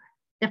ankle,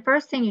 the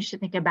first thing you should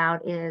think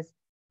about is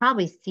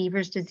probably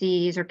Sever's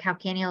disease or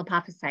calcaneal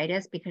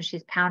apophysitis, because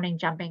she's pounding,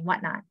 jumping,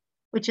 whatnot,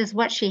 which is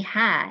what she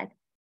had.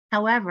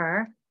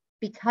 However,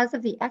 because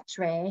of the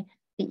x-ray,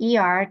 the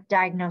ER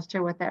diagnosed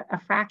her with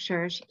a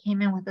fracture. She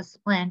came in with a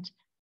splint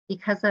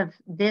because of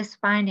this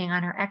finding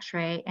on her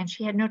x-ray, and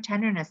she had no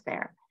tenderness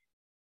there.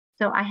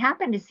 So I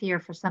happened to see her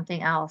for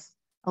something else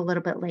a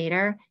little bit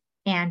later,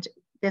 and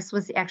this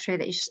was the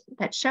x-ray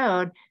that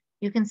showed.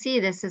 You can see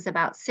this is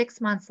about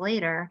 6 months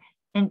later,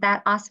 and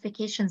that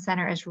ossification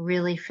center is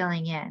really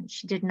filling in.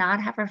 She did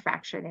not have a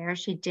fracture there.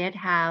 She did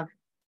have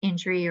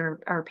injury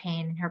or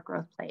pain in her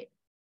growth plate.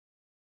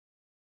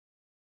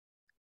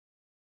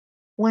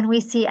 When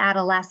we see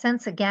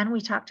adolescents, again, we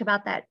talked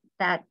about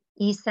that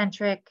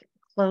eccentric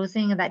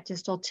closing of that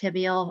distal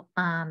tibial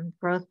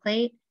growth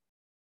plate.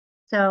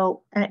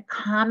 So a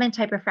common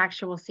type of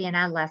fracture we'll see in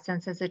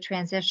adolescents is a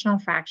transitional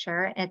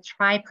fracture, a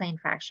triplane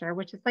fracture,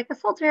 which is like a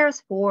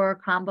Salter-Harris 4,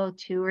 combo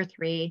 2 or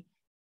 3.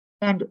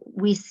 And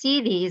we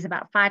see these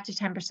about 5 to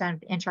 10%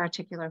 of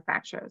intra-articular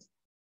fractures.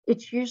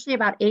 It's usually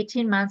about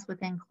 18 months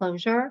within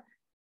closure,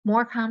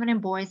 more common in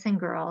boys and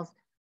girls.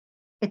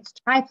 It's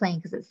triplane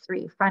because it's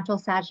 3, frontal,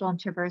 sagittal, and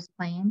transverse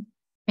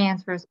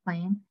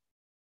plane.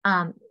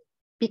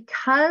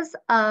 Because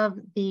of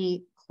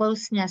the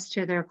closeness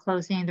to their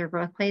closing their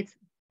growth plates,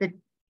 the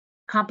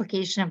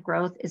complication of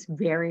growth is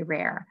very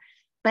rare.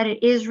 But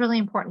it is really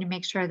important to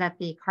make sure that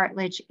the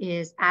cartilage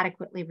is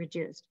adequately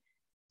reduced.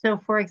 So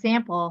for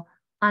example,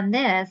 on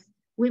this,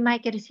 we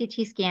might get a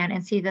CT scan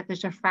and see that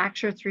there's a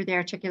fracture through the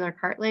articular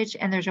cartilage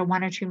and there's a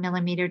 1 or 2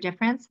 millimeter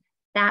difference.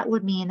 That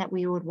would mean that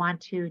we would want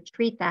to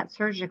treat that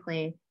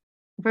surgically,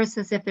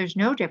 versus if there's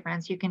no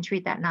difference, you can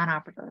treat that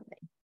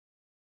non-operatively.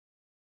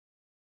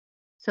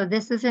 So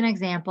this is an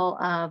example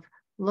of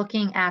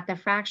looking at the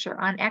fracture.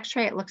 On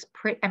x-ray, it looks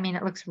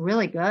it looks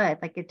really good.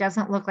 Like it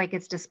doesn't look like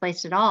it's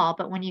displaced at all,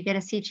 but when you get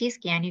a CT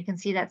scan, you can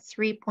see that's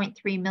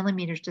 3.3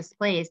 millimeters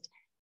displaced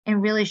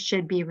and really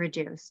should be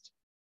reduced.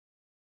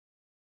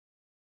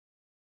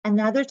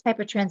 Another type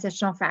of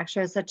transitional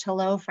fracture is a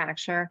Talot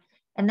fracture,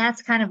 and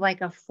that's kind of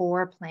like a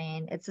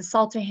 4-plane. It's a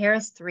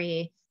Salter-Harris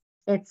 3.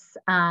 It's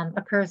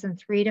occurs in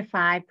 3 to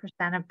 5%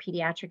 of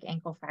pediatric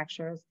ankle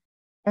fractures.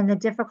 And the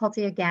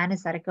difficulty again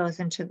is that it goes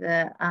into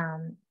the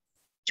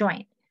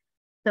joint.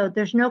 So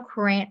there's no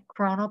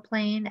coronal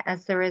plane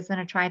as there is in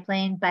a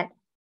triplane, but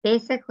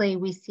basically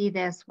we see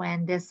this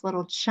when this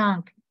little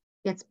chunk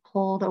gets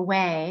pulled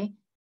away,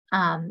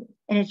 and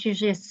it's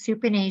usually a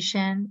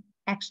supination,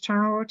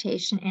 external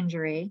rotation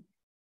injury.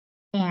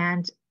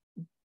 And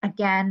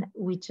again,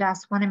 we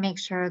just want to make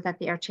sure that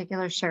the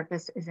articular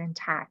surface is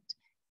intact.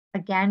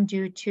 Again,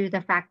 due to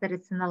the fact that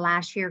it's in the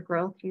last year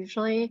growth,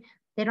 usually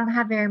they don't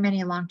have very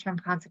many long-term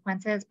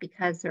consequences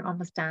because they're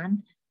almost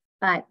done,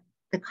 but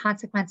the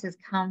consequences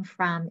come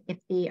from if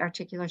the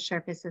articular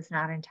surface is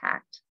not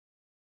intact.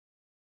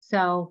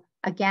 So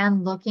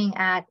again, looking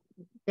at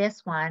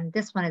this one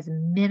is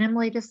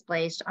minimally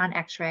displaced on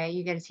x-ray.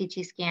 You get a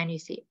CT scan, you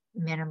see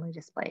minimally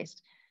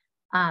displaced.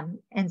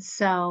 And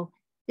so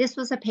this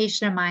was a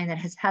patient of mine that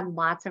has had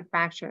lots of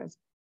fractures,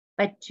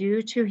 but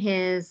due to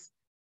his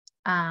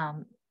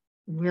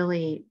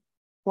really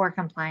poor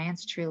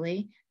compliance,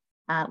 truly,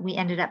 we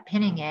ended up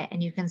pinning it,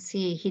 and you can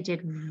see he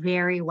did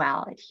very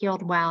well. It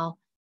healed well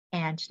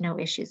and no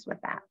issues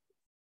with that.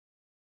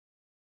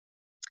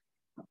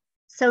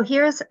 So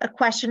here's a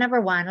question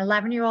number 1.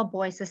 11-year-old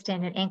boy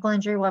sustained an ankle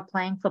injury while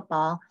playing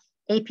football.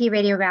 AP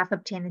radiograph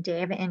obtained the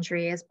day of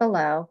injury is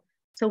below.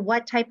 So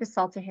what type of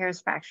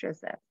Salter-Harris fracture is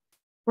this?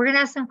 We're going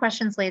to ask some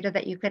questions later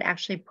that you could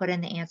actually put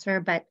in the answer,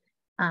 but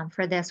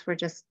for this,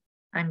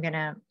 I'm going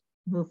to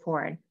move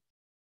forward.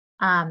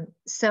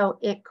 So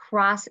it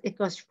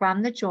goes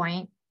from the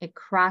joint, it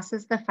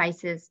crosses the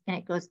physes, and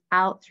it goes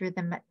out through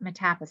the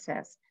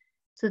metaphysis.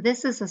 So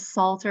this is a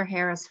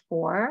Salter-Harris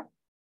 4.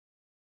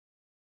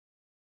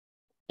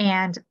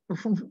 And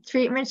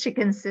treatment should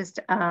consist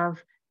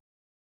of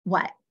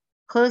what?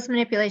 Closed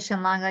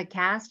manipulation, long leg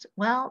cast?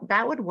 Well,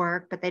 that would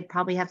work, but they'd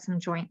probably have some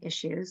joint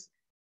issues.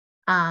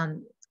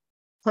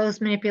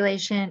 Closed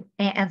manipulation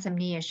and some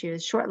knee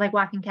issues. Short leg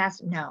walking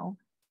cast? No,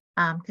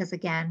 because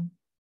again,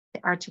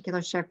 the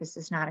articular surface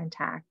is not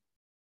intact.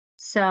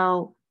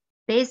 So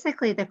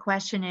basically the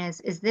question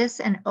is this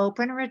an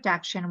open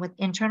reduction with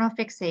internal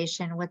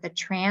fixation with a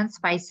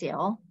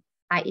transphyseal,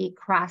 i.e.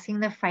 crossing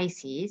the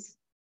physes,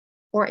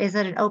 or is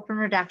it an open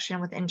reduction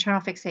with internal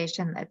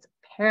fixation that's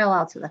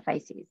parallel to the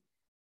physes?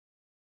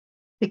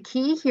 The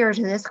key here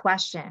to this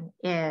question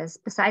is,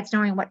 besides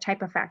knowing what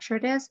type of fracture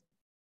it is,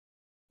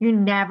 you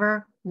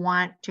never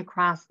want to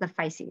cross the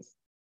physes.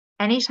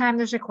 Anytime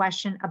there's a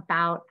question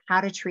about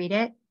how to treat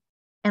it,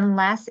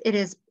 unless it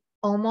is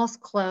almost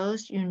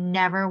closed, you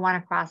never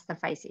want to cross the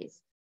physes.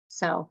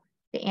 So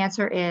the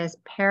answer is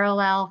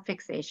parallel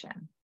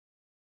fixation.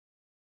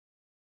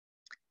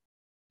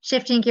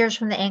 Shifting gears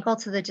from the ankle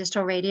to the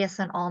distal radius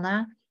and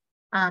ulna.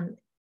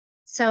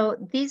 So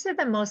these are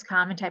the most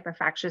common type of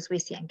fractures we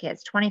see in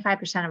kids,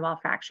 25% of all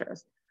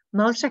fractures.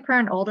 Most occur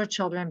in older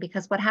children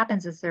because what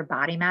happens is their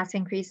body mass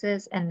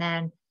increases and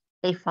then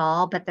they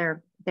fall, but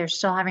they're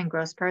still having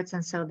growth spurts,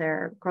 and so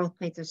their growth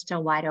plates are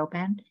still wide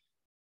open.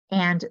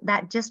 And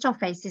that distal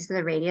physes of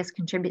the radius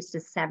contributes to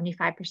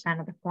 75%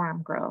 of the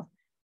forearm growth,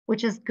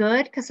 which is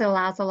good because it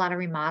allows a lot of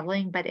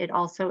remodeling, but it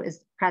also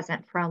is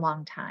present for a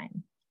long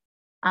time.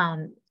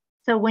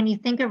 So when you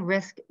think of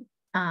risk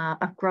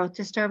of growth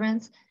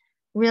disturbance,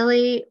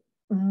 really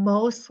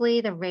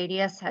mostly the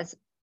radius has,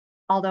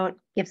 although it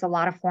gives a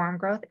lot of forearm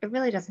growth, it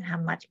really doesn't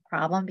have much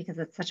problem because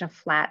it's such a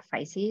flat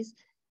physes.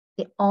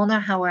 The ulna,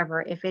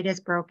 however, if it is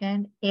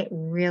broken, it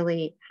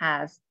really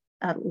has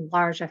a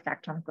large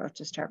effect on growth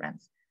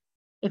disturbance.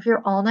 If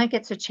your ulna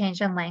gets a change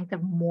in length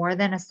of more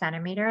than 1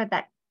 centimeter,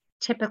 that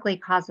typically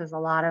causes a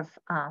lot of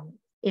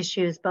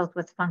issues, both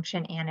with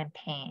function and in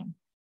pain.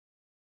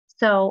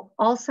 So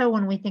also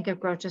when we think of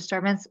growth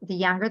disturbance, the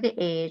younger the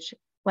age,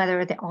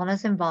 whether the ulna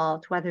is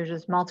involved, whether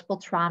there's multiple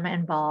trauma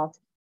involved,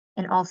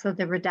 and also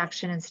the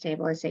reduction and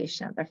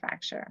stabilization of the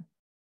fracture.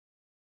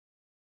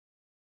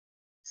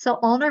 So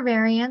ulnar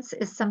variance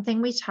is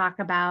something we talk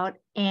about,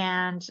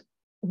 and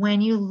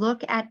when you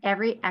look at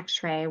every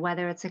x-ray,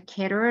 whether it's a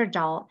kid or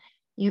adult,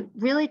 you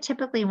really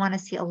typically want to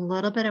see a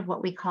little bit of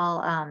what we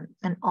call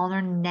an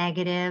ulnar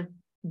negative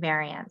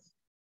variance.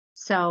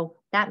 So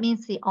that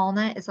means the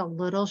ulna is a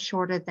little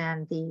shorter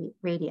than the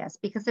radius,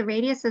 because the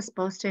radius is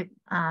supposed to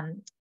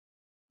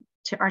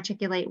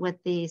articulate with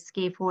the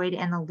scaphoid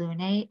and the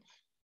lunate.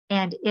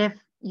 And if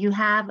you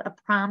have a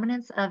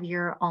prominence of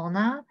your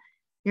ulna,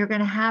 you're going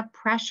to have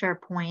pressure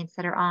points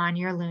that are on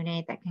your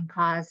lunate that can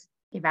cause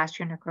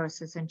avascular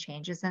necrosis and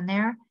changes in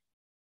there.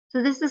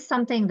 So this is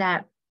something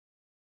that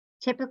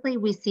typically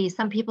we see.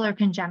 Some people are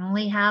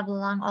congenitally have a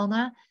long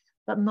ulna,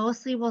 but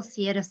mostly we'll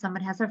see it if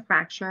someone has a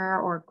fracture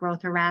or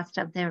growth arrest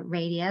of the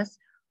radius,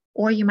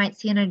 or you might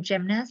see in a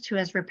gymnast who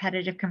has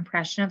repetitive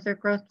compression of their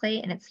growth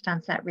plate and it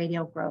stunts that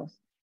radial growth.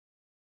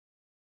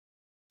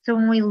 So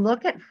when we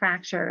look at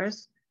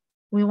fractures,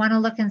 we want to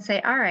look and say,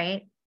 all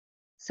right,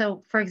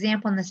 so for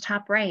example, in this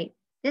top right,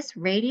 this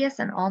radius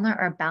and ulna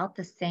are about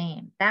the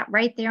same. That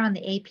right there on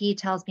the AP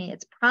tells me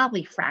it's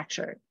probably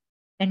fractured.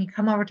 And you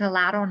come over to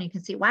lateral and you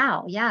can see,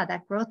 wow, yeah,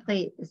 that growth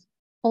plate is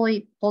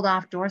fully pulled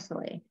off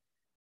dorsally.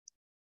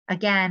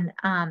 Again,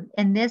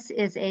 and this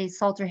is a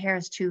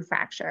Salter-Harris 2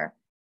 fracture.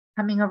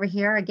 Coming over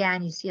here,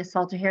 again, you see a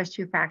Salter-Harris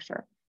 2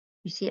 fracture.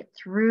 You see it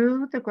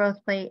through the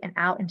growth plate and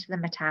out into the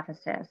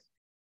metaphysis.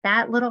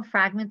 That little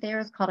fragment there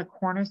is called a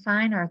corner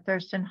sign or a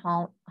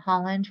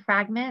Thurston-Holland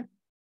fragment.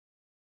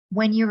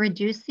 When you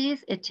reduce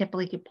these, it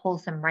typically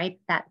pulls them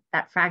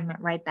that fragment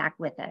right back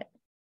with it.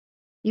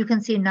 You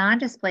can see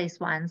non-displaced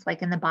ones,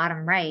 like in the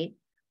bottom right,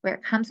 where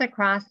it comes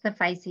across the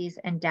physes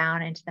and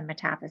down into the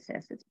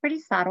metaphysis. It's pretty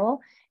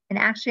subtle. And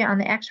actually on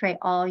the x-ray,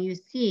 all you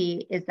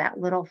see is that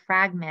little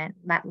fragment,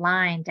 that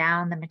line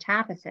down the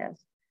metaphysis.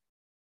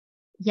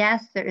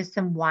 Yes, there is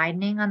some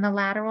widening on the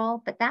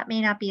lateral, but that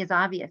may not be as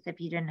obvious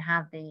if you didn't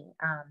have the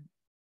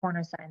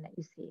corner sign that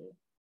you see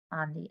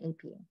on the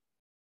AP.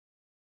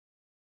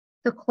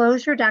 The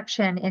closed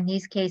reduction in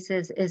these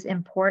cases is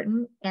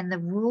important, and the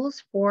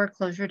rules for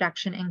closed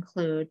reduction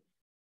include,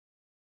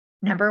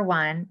 number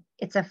one,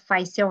 it's a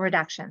physeal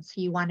reduction.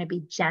 So you want to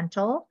be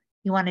gentle.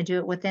 You want to do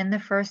it within the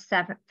first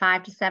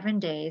 5 to 7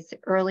 days. The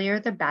earlier,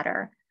 the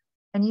better.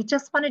 And you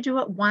just want to do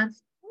it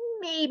once,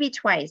 maybe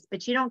twice,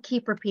 but you don't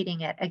keep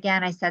repeating it.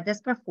 Again, I said this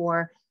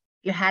before,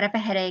 if you have a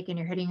headache and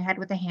you're hitting your head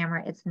with a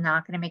hammer, it's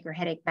not going to make your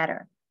headache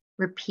better.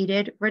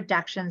 Repeated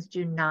reductions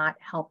do not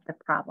help the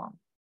problem.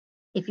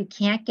 If you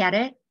can't get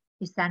it,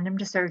 you send them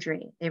to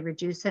surgery. They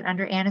reduce it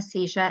under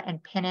anesthesia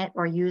and pin it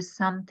or use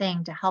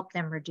something to help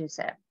them reduce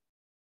it.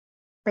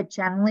 But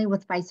generally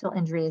with physeal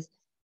injuries,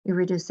 you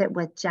reduce it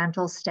with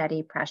gentle,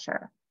 steady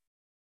pressure.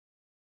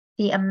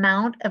 The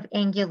amount of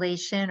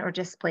angulation or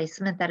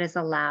displacement that is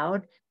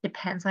allowed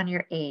depends on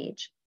your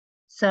age.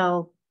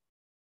 So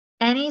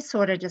any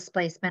sort of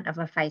displacement of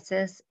a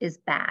physis is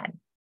bad.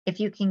 If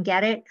you can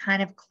get it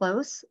kind of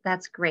close,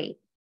 that's great.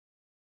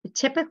 But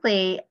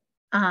typically,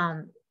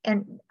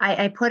 and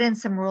I put in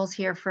some rules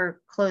here for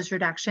closed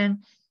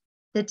reduction.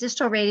 The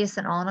distal radius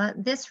and ulna,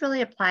 this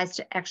really applies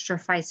to extra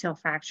physeal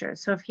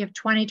fractures. So if you have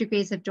 20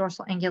 degrees of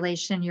dorsal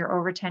angulation, you're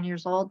over 10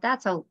 years old,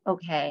 that's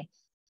okay.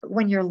 But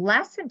when you're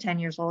less than 10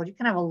 years old, you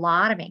can have a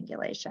lot of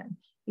angulation.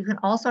 You can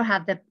also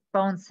have the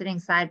bones sitting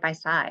side by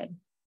side,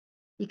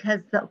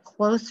 because the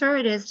closer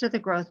it is to the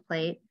growth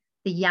plate,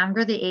 the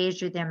younger the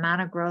age or the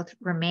amount of growth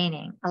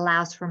remaining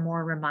allows for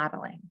more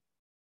remodeling.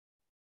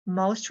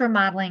 Most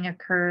remodeling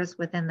occurs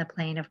within the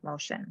plane of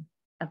motion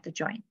of the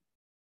joint.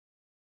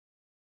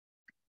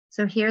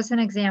 So here's an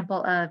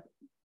example of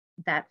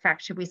that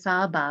fracture we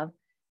saw above,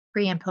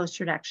 pre and post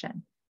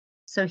reduction.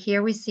 So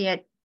here we see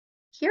it.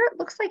 Here it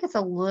looks like it's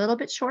a little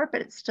bit short,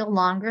 but it's still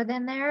longer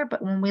than there.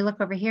 But when we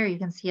look over here, you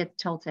can see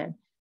it's tilted.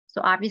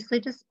 So obviously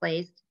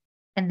displaced.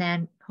 And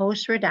then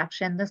post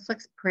reduction, this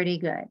looks pretty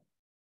good.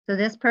 So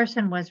this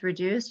person was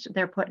reduced.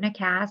 They're put in a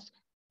cast.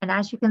 And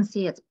as you can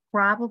see, it's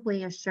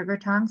probably a sugar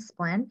tongue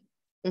splint.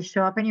 They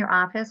show up in your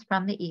office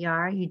from the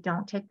ER. You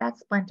don't take that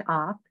splint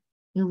off.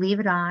 You leave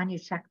it on. You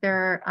check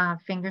their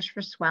fingers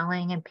for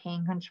swelling and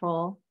pain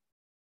control.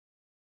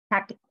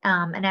 Check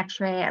an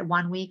x-ray at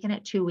 1 week and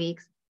at 2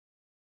 weeks.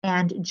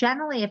 And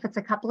generally, if it's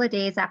a couple of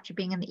days after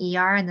being in the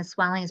ER and the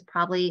swelling is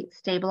probably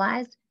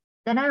stabilized,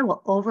 then I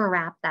will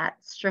overwrap that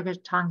sugar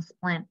tongue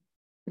splint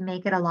to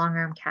make it a long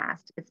arm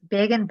cast. It's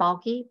big and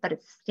bulky, but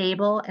it's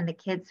stable and the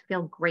kids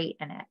feel great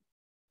in it.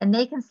 And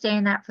they can stay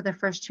in that for the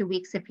first 2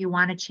 weeks. If you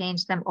want to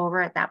change them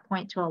over at that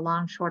point to a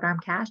long short arm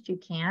cast, you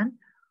can.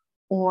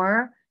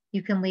 Or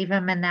you can leave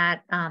them in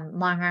that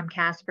long arm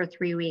cast for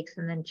 3 weeks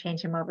and then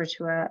change them over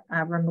to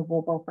a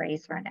removable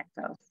brace or an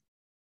exos.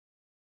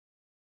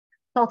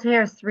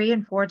 Salter-Harris 3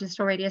 and 4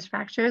 distal radius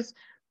fractures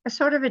are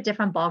sort of a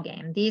different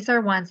ballgame. These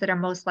are ones that are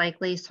most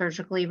likely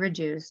surgically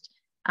reduced.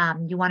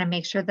 You want to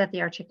make sure that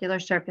the articular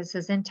surface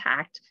is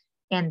intact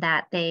and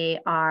that they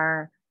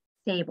are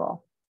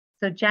stable.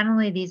 So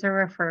generally, these are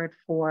referred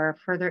for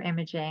further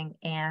imaging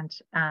and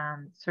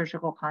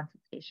surgical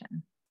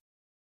consultation.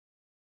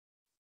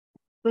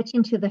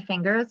 Switching to the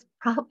fingers,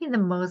 probably the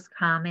most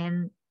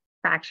common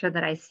fracture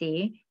that I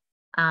see.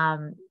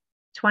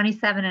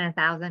 27 in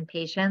 1,000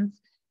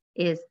 patients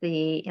is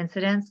the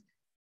incidence.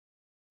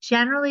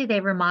 Generally,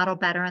 they remodel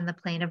better in the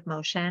plane of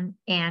motion.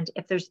 And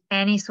if there's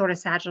any sort of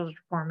sagittal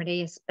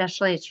deformity,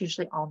 especially it's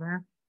usually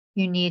ulnar,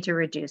 you need to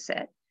reduce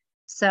it.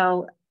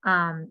 So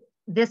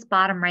this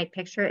bottom right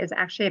picture is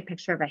actually a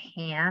picture of a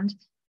hand,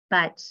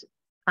 but,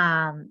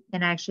 and I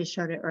actually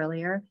showed it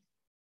earlier.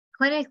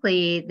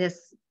 Clinically,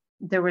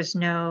 there was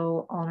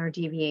no ulnar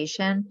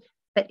deviation,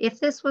 but if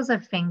this was a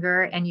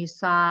finger and you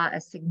saw a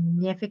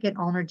significant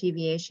ulnar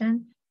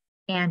deviation,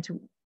 and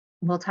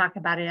we'll talk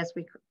about it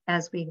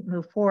as we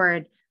move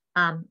forward,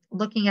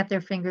 looking at their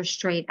fingers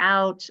straight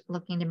out,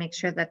 looking to make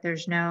sure that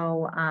there's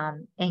no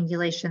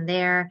angulation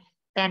there,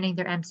 bending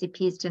their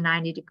MCPs to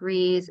 90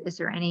 degrees. Is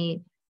there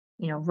any,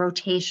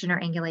 rotation or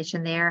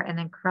angulation there? And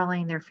then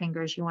curling their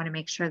fingers, you want to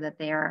make sure that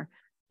they are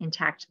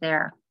intact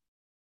there.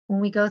 When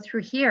we go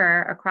through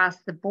here across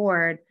the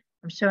board,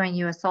 I'm showing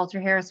you a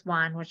Salter-Harris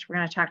 1, which we're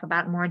going to talk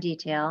about in more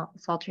detail,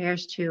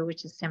 Salter-Harris 2,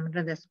 which is similar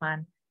to this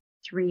one,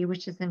 3,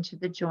 which is into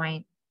the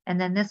joint, and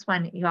then this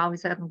one, you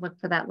always have to look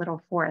for that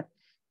little fourth.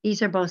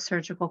 These are both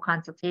surgical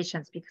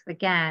consultations because,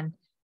 again,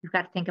 you've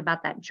got to think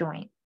about that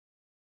joint.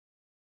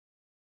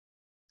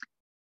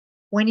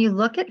 When you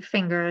look at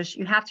fingers,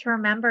 you have to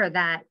remember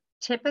that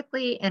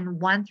typically in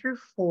 1 through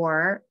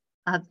 4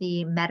 of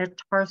the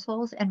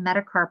metatarsals and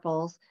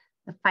metacarpals,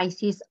 the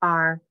physes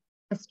are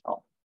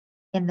distal.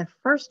 In the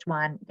first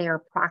one, they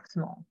are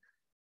proximal.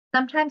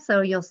 Sometimes,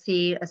 though, you'll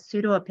see a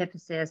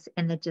pseudoepiphysis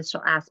in the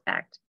distal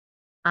aspect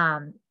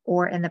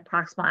or in the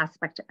proximal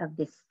aspect of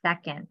the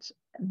second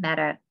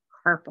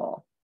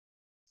metacarpal.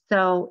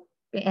 So,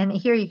 and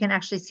here you can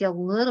actually see a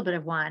little bit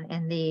of one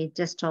in the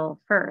distal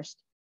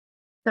first.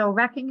 So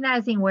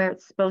recognizing where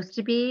it's supposed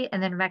to be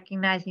and then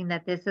recognizing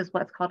that this is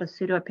what's called a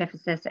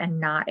pseudoepiphysis and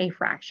not a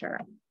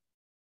fracture.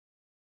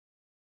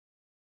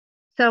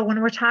 So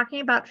when we're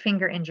talking about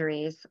finger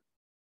injuries,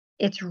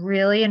 it's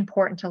really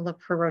important to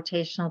look for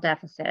rotational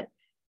deficit.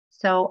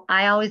 So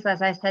I always,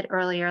 as I said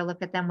earlier,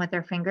 look at them with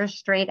their fingers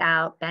straight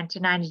out, bent to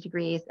 90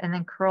 degrees, and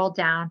then curled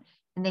down,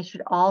 and they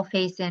should all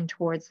face in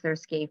towards their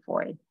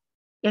scaphoid.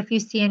 If you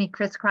see any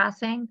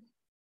crisscrossing,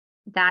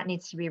 that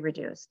needs to be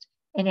reduced.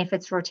 And if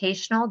it's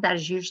rotational, that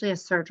is usually a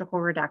surgical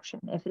reduction.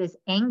 If it is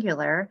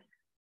angular,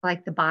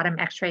 like the bottom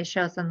x-ray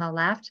shows on the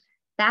left,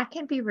 that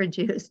can be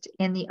reduced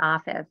in the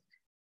office.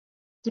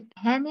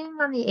 Depending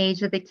on the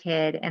age of the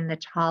kid and the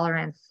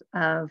tolerance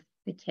of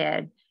the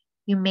kid,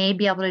 you may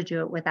be able to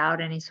do it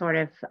without any sort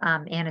of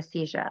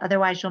anesthesia.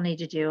 Otherwise, you'll need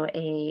to do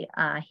a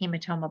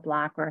hematoma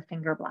block or a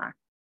finger block.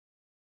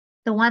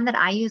 The one that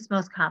I use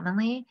most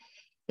commonly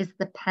is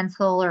the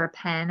pencil or a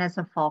pen as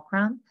a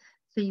fulcrum.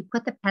 So you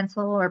put the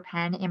pencil or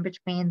pen in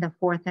between the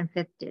 4th and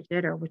 5th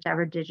digit or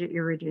whichever digit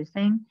you're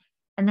reducing,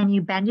 and then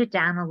you bend it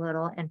down a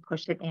little and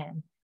push it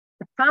in.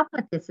 The problem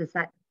with this is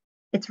that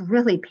it's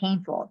really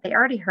painful. They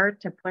already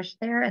hurt to push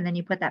there, and then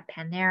you put that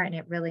pen there, and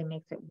it really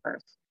makes it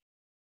worse.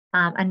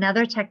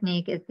 Another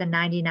technique is the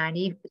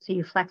 90-90. So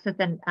you flex at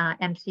the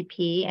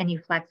MCP and you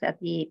flex at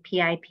the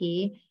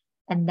PIP,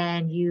 and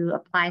then you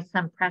apply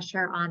some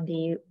pressure on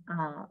the,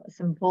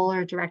 some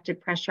volar-directed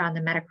pressure on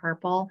the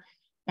metacarpal,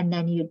 and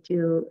then you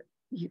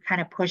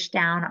kind of push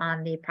down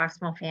on the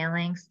proximal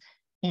phalanx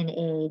in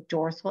a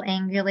dorsal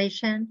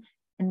angulation.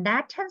 And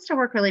that tends to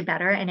work really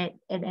better, and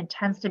it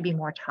tends to be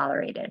more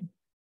tolerated.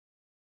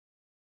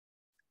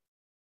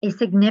 A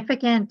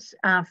significant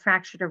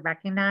fracture to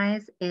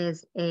recognize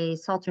is a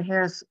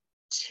Salter-Harris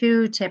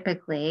 2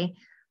 typically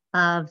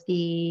of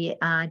the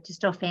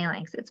distal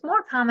phalanx. It's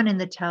more common in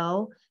the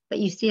toe, but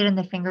you see it in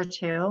the finger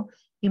too.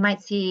 You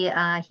might see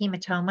a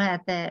hematoma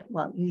at the,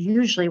 well, you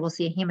usually will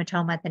see a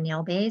hematoma at the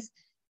nail base.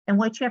 And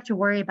what you have to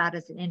worry about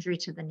is an injury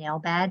to the nail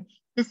bed.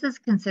 This is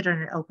considered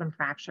an open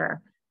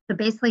fracture. So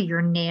basically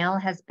your nail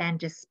has been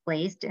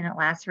displaced and it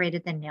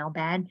lacerated the nail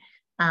bed.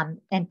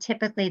 And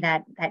typically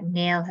that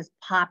nail has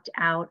popped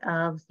out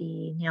of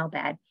the nail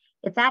bed.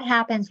 If that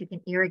happens, you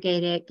can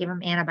irrigate it, give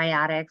them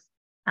antibiotics,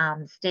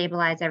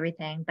 stabilize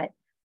everything. But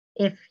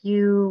if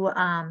you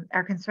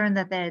are concerned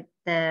that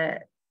the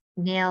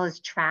nail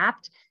is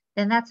trapped,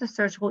 then that's a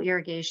surgical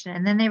irrigation,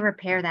 and then they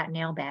repair that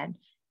nail bed.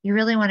 You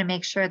really want to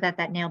make sure that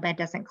that nail bed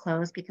doesn't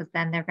close, because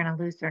then they're going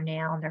to lose their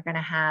nail and they're going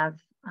to have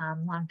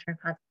long-term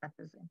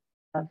consequences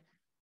of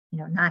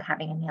not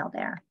having a nail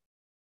there.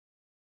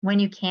 When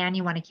you can,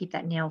 you want to keep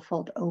that nail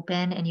fold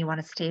open, and you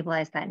want to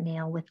stabilize that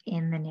nail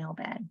within the nail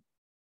bed,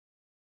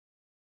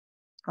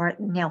 or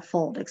nail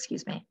fold,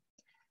 excuse me.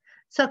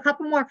 So a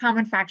couple more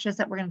common fractures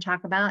that we're going to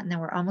talk about, and then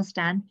we're almost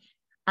done.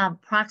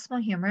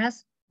 Proximal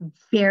humerus,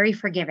 very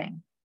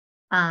forgiving.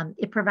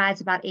 It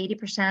provides about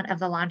 80% of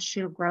the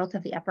longitudinal growth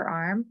of the upper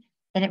arm,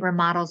 and it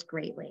remodels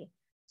greatly.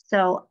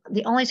 So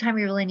the only time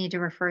we really need to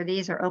refer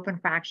these are open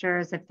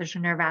fractures, if there's a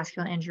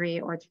neurovascular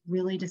injury or it's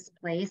really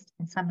displaced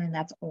in something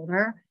that's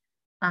older.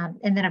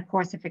 And then of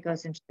course, if it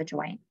goes into the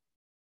joint.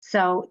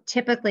 So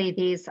typically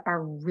these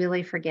are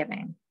really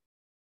forgiving.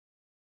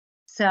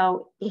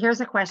 So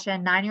here's a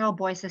question. 9-year-old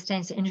boy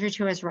sustains injury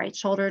to his right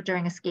shoulder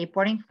during a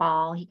skateboarding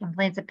fall. He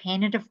complains of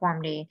pain and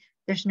deformity.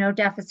 There's no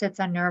deficits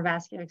on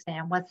neurovascular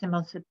exam. What's the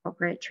most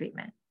appropriate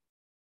treatment?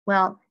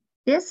 Well,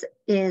 this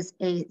is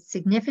a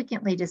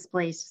significantly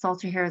displaced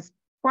Salter Harris,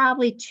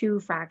 probably 2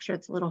 fracture.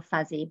 It's a little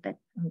fuzzy, but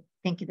I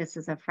think this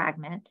is a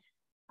fragment.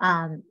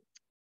 And,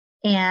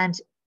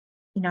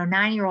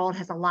 9-year-old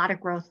has a lot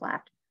of growth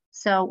left.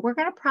 So we're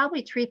going to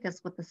probably treat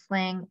this with a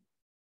sling,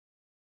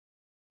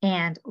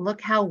 and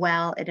look how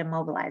well it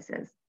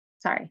immobilizes.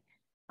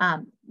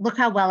 Look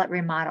how well it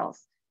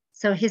remodels.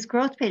 So his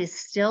growth plate is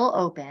still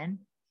open.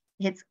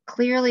 It's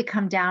clearly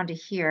come down to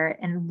here,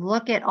 and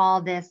look at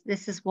all this.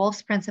 This is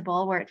Wolff's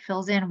principle, where it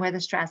fills in where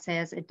the stress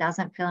is. It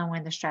doesn't fill in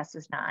when the stress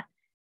is not.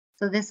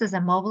 So this is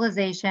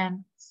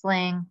immobilization,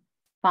 sling,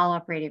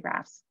 follow-up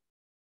radiographs.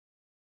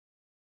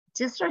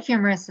 Distal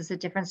humerus is a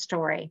different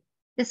story.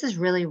 This is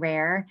really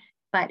rare,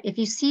 but if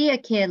you see a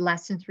kid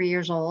less than 3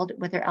 years old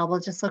with their elbow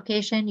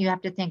dislocation, you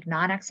have to think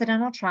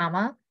non-accidental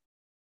trauma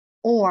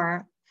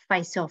or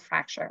physeal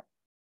fracture.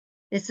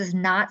 This is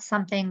not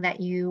something that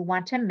you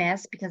want to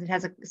miss because it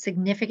has a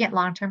significant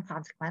long-term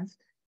consequence.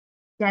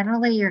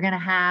 Generally, you're going to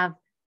have,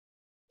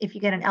 if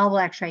you get an elbow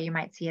x-ray, you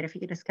might see it. If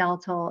you get a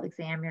skeletal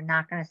exam, you're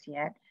not going to see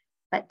it.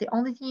 But the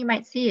only thing you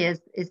might see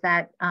is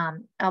that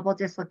elbow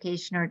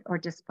dislocation or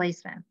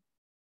displacement,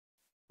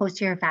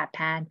 posterior fat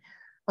pad.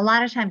 A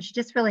lot of times you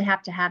just really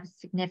have to have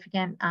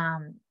significant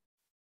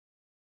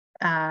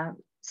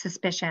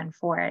suspicion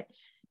for it,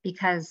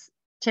 because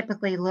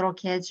typically little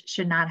kids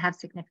should not have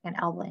significant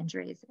elbow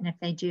injuries. And if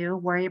they do,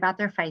 worry about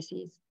their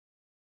physes.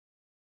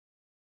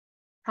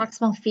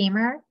 Proximal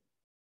femur.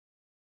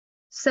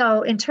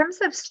 So in terms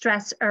of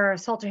stress or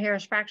Salter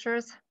Harris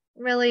fractures,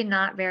 really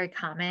not very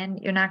common.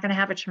 You're not going to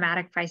have a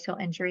traumatic physeal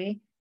injury,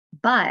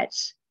 but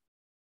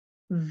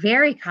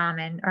very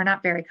common, or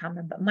not very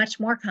common, but much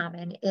more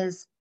common,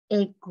 is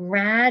a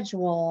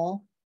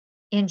gradual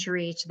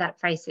injury to that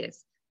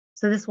physis.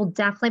 So this will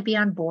definitely be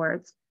on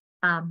boards.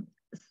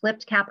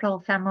 Slipped capital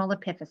femoral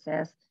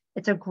epiphysis.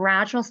 It's a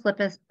gradual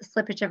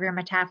slippage of your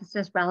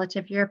metaphysis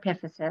relative to your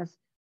epiphysis.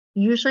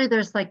 Usually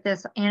there's like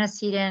this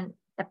antecedent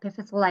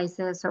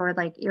epiphyseal or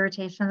like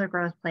irritation of the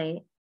growth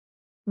plate.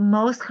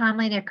 Most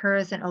commonly it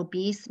occurs in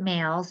obese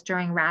males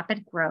during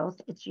rapid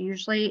growth. It's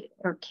usually,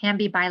 or can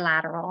be,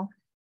 bilateral,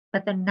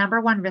 but the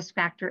 #1 risk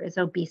factor is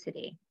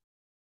obesity.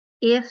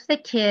 If the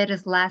kid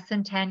is less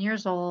than 10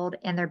 years old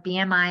and their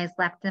BMI is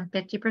less than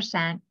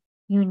 50%,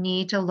 you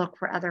need to look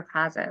for other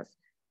causes.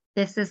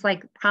 This is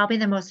like probably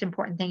the most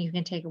important thing you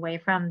can take away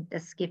from the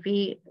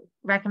SCFE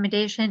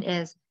recommendation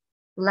is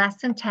less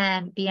than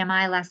 10,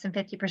 BMI less than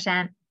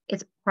 50%.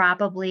 It's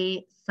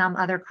probably some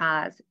other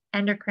cause,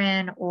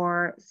 endocrine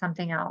or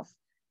something else.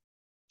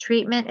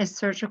 Treatment is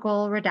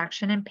surgical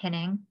reduction and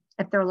pinning.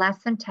 If they're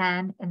less than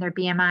 10 and their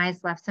BMI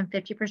is less than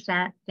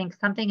 50%, think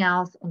something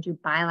else and do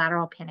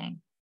bilateral pinning.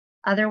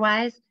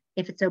 Otherwise,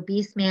 if it's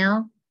obese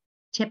male,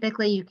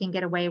 typically you can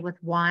get away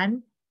with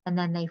one and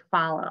then they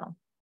follow.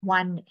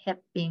 One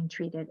hip being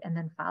treated and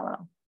then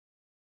follow.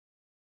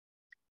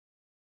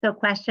 So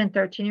question,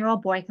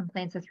 13-year-old boy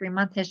complains of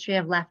 3-month history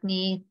of left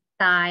knee,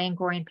 thigh, and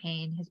groin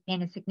pain. His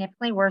pain is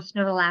significantly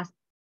worsened over the last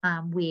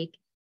week.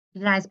 He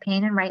denies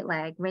pain in right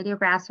leg.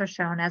 Radiographs are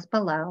shown as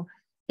below.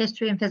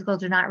 History and physical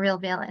do not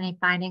reveal any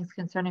findings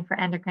concerning for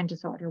endocrine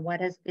disorder.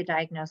 What is the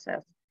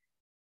diagnosis?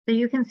 So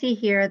you can see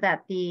here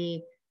that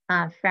the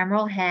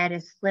femoral head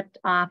is slipped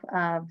off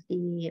of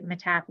the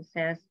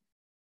metaphysis.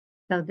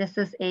 So this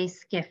is a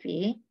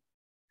SCFE,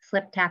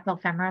 slipped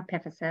tachyfemoral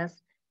epiphysis.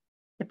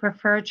 The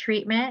preferred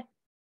treatment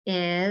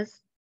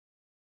is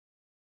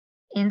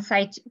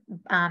inside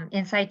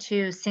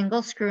to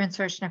single screw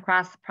insertion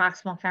across the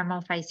proximal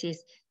femoral physes.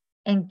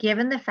 And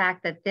given the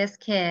fact that this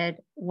kid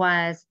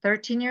was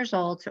 13 years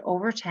old to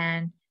over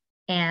 10,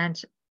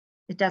 and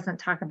it doesn't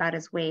talk about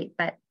his weight,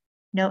 but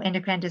no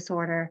endocrine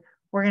disorder,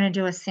 we're going to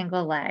do a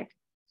single leg.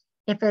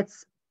 If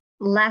it's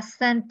less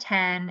than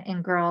 10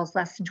 in girls,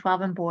 less than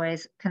 12 in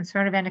boys,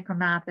 concern of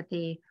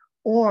endocrinopathy,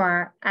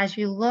 or as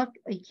you look,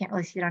 you can't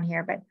really see it on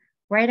here, but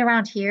right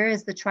around here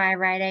is the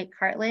triradiate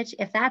cartilage.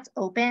 If that's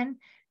open,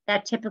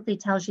 that typically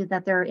tells you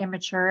that they're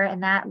immature,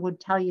 and that would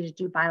tell you to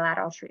do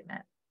bilateral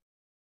treatment.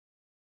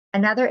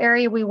 Another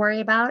area we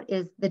worry about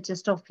is the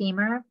distal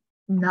femur,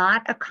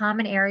 not a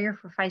common area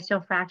for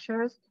physeal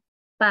fractures,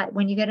 but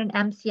when you get an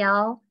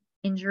MCL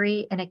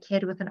injury in a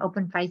kid with an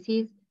open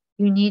physes,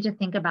 you need to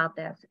think about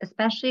this,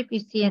 especially if you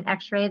see an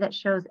x-ray that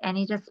shows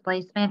any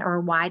displacement or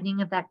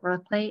widening of that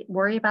growth plate.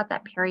 Worry about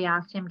that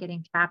periosteum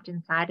getting trapped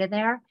inside of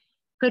there.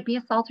 Could be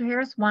a Salter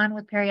Harris 1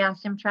 with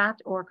periosteum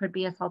trapped, or it could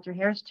be a Salter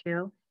Harris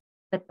 2,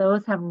 but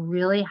those have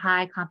really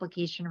high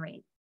complication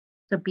rates.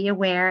 So be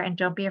aware and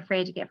don't be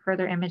afraid to get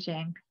further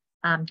imaging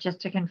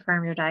just to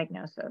confirm your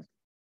diagnosis.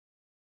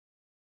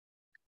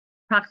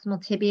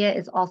 Proximal tibia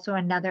is also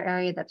another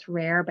area that's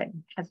rare, but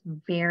has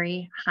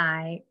very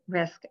high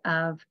risk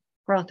of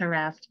growth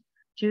arrest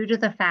due to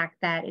the fact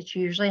that it's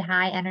usually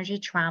high energy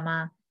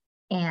trauma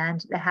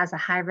and that has a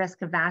high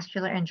risk of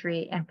vascular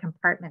injury and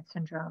compartment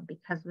syndrome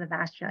because of the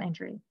vascular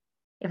injury.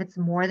 If it's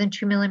more than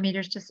 2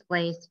 millimeters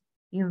displaced,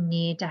 you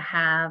need to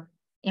have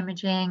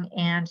imaging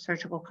and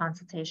surgical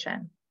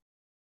consultation.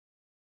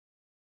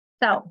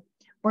 So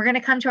we're going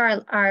to come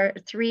to our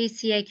 3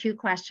 CAQ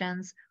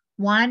questions.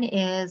 One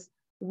is,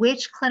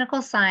 which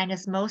clinical sign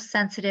is most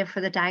sensitive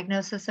for the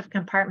diagnosis of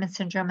compartment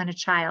syndrome in a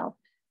child?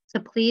 So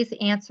please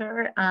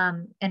answer,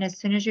 and as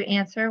soon as you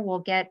answer, we'll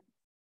get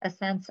a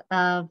sense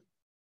of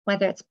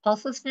whether it's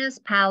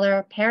pulselessness,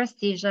 pallor,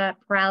 paresthesia,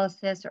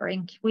 paralysis, or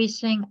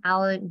increasing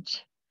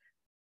analgesia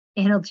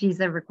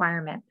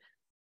requirement.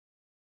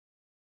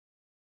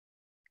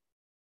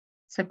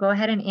 So go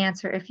ahead and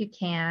answer if you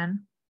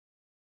can.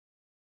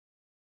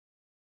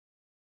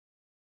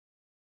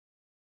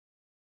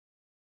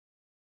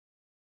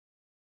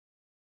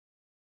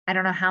 I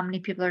don't know how many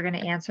people are going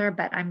to answer,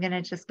 but I'm going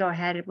to just go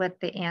ahead with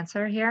the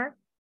answer here.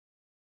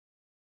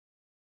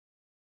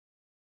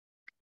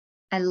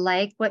 I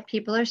like what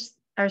people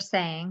are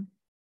saying.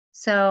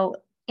 So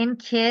in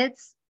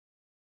kids,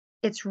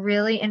 it's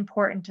really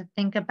important to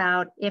think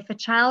about if a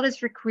child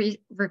is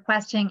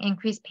requesting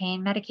increased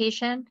pain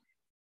medication,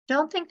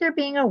 don't think they're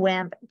being a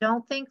wimp.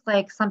 Don't think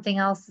like something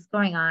else is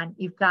going on.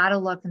 You've got to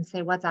look and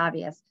say what's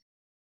obvious.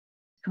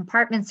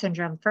 Compartment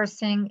syndrome, first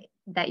thing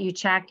that you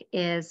check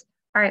is,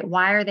 all right,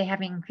 why are they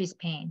having increased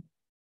pain?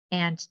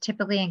 And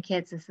typically in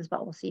kids, this is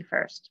what we'll see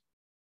first.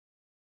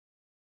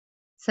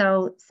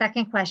 So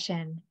second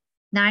question,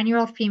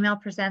 9-year-old female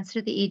presents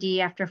to the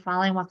ED after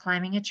falling while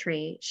climbing a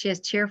tree. She is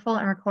tearful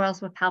and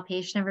recoils with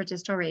palpation of her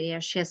distal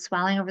radius. She has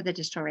swelling over the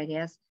distal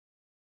radius.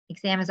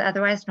 Exam is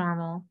otherwise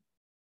normal.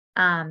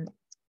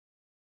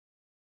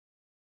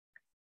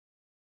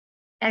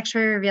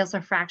 X-ray reveals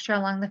a fracture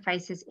along the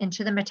physeal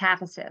into the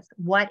metaphysis.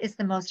 What is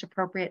the most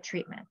appropriate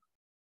treatment?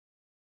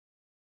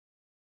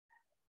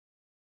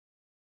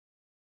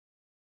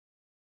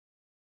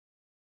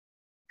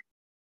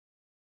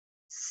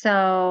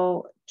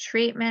 So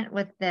treatment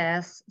with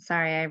this,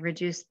 sorry, I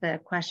reduced the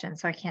question,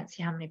 so I can't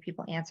see how many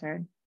people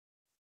answered.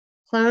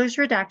 Closed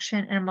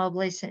reduction and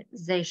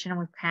immobilization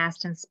with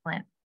cast and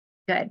splint.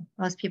 Good,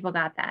 most people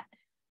got that.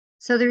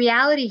 So the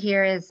reality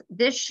here is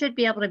this should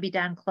be able to be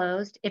done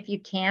closed. If you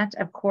can't,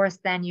 of course,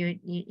 then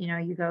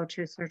you go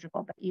to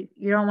surgical, but you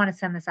don't want to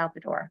send this out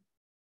the door.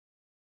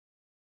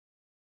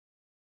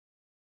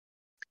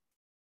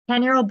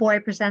 10-year-old boy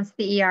presents to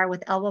the ER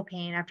with elbow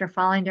pain after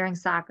falling during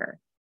soccer.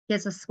 He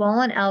has a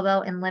swollen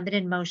elbow and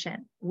limited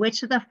motion.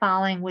 Which of the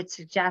following would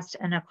suggest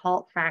an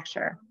occult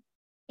fracture?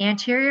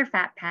 Anterior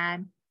fat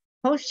pad,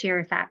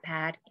 posterior fat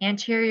pad,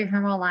 anterior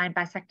humeral line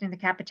bisecting the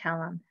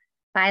capitellum,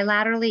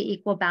 bilaterally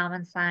equal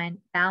Bauman's sign,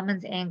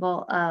 Bauman's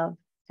angle of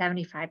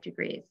 75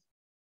 degrees.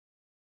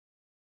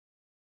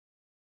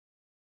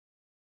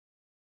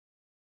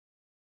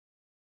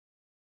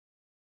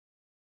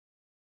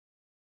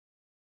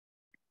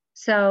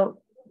 So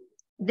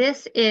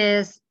this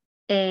is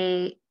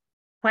a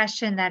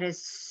question that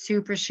is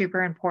super,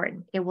 super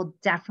important. It will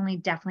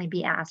definitely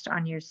be asked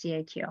on your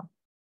CAQ.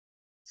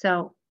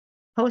 So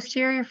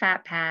posterior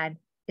fat pad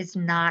is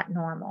not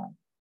normal.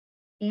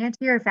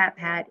 Anterior fat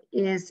pad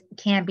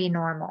can be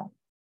normal.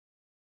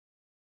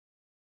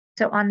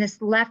 So on this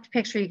left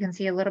picture, you can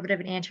see a little bit of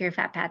an anterior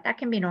fat pad. That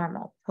can be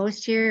normal.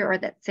 Posterior, or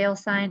that sale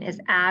sign,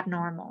 is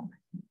abnormal.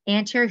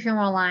 Anterior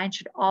humeral line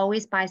should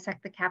always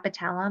bisect the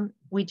capitellum.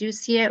 We do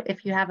see it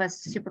if you have a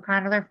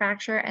supracondylar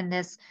fracture and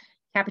this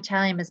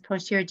capitellum is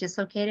posterior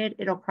dislocated,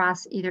 it'll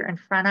cross either in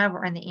front of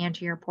or in the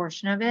anterior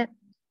portion of it.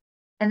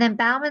 And then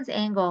Bauman's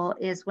angle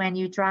is when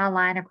you draw a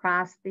line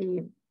across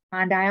the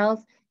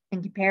condyles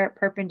and compare it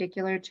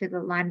perpendicular to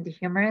the line of the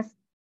humerus.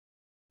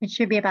 It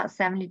should be about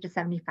 70 to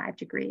 75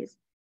 degrees.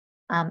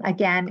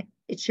 Again,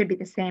 it should be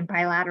the same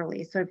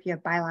bilaterally. So if you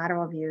have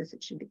bilateral views,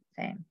 it should be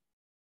the same.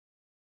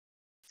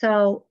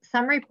 So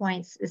summary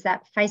points is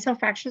that physeal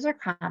fractures are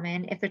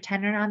common. If they're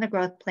tendon on the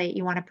growth plate,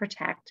 you want to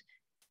protect.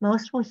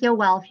 Most will heal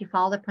well if you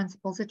follow the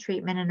principles of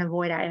treatment and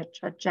avoid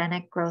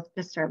iatrogenic growth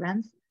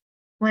disturbance.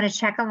 You want to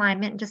check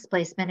alignment and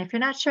displacement. If you're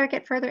not sure,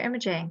 get further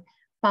imaging.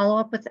 Follow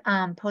up with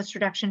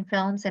post-reduction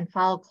films and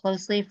follow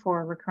closely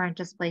for recurrent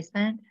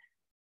displacement.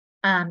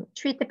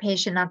 Treat the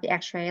patient, not the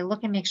x-ray.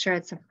 Look and make sure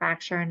it's a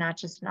fracture and not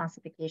just an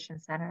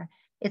ossification center.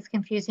 It's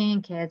confusing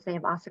in kids. They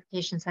have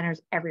ossification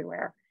centers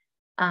everywhere.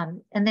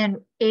 And then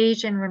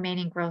age and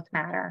remaining growth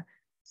matter.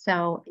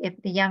 So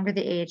if the younger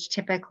the age,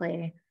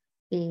 typically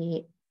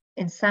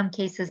in some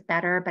cases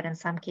better, but in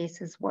some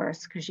cases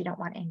worse, because you don't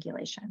want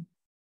angulation.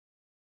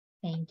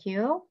 Thank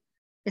you.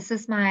 This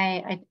is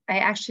I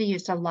actually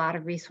used a lot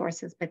of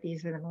resources, but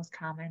these are the most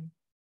common.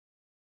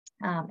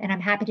 And I'm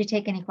happy to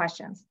take any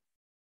questions.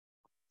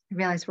 I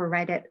realize we're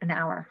right at an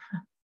hour.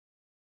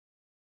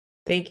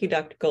 Thank you,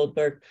 Dr.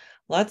 Goldberg.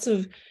 Lots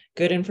of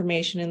good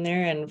information in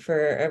there. And for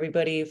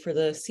everybody, for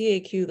the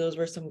CAQ, those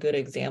were some good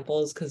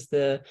examples, because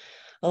a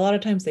lot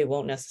of times they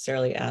won't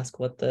necessarily ask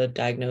what the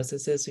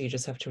diagnosis is. So you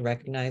just have to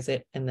recognize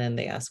it. And then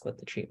they ask what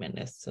the treatment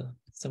is. So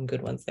some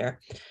good ones there.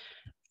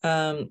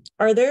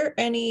 Are there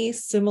any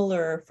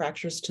similar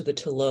fractures to the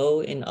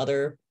Tillot in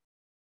other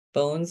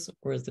bones,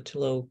 or is the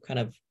Talo kind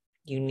of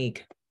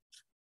unique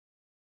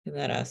in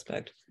that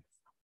aspect?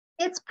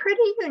 It's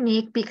pretty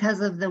unique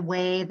because of the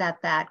way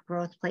that that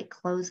growth plate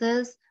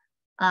closes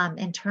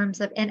in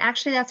terms of, and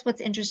actually that's what's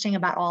interesting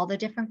about all the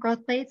different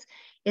growth plates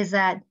is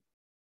that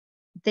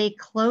they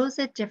close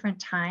at different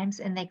times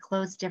and they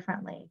close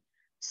differently.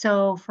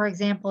 So for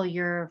example,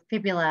 your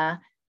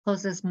fibula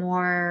closes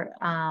more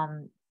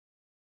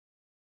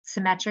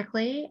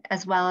symmetrically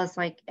as well as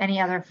like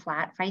any other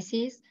flat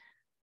physes.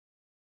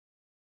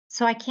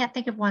 So I can't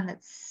think of one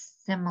that's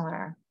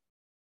similar.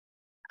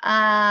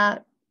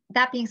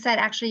 That being said,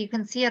 actually, you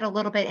can see it a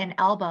little bit in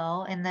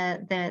elbow in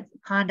the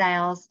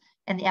condyles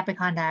and the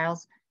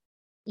epicondyles.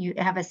 You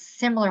have a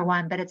similar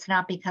one, but it's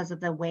not because of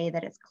the way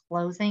that it's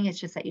closing. It's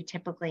just that you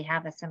typically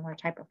have a similar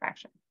type of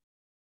fracture.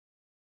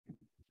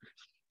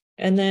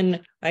 And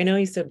then I know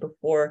you said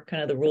before,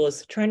 kind of the rule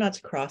is try not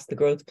to cross the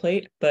growth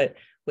plate, but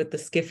with the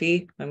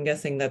skiffy, I'm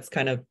guessing that's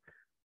kind of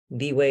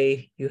the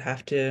way you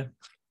have to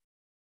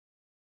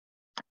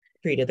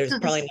treat it. There's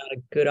probably not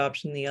a good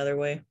option the other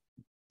way.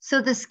 So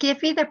the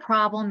skiffy, the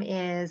problem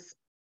is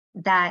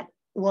that,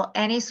 well,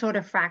 any sort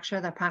of fracture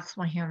of the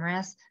proximal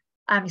humerus,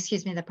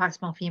 the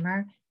proximal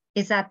femur,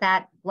 is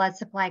that blood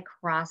supply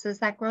crosses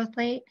that growth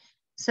plate.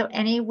 So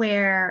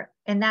anywhere,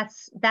 and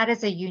that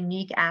is a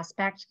unique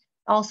aspect.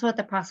 Also at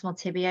the proximal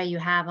tibia, you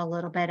have a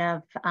little bit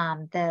of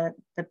the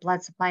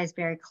blood supply is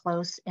very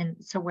close, and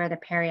so where the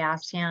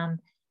periosteum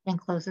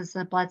encloses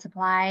the blood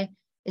supply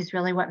is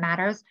really what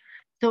matters.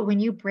 So when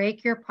you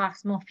break your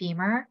proximal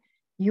femur,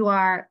 you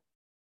are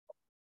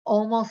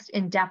almost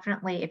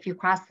indefinitely, if you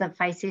cross the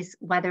physes,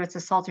 whether it's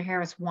a Salter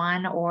Harris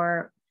 1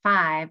 or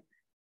 5,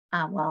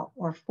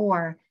 or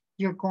 4,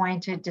 you're going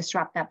to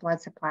disrupt that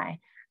blood supply.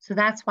 So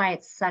that's why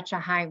it's such a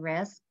high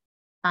risk.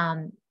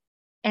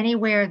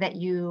 Anywhere that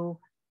you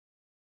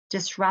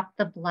disrupt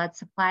the blood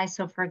supply.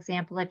 So for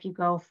example, if you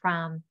go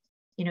from,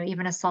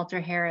 even a Salter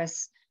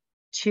Harris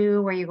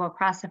 2, where you go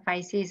across the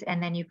physes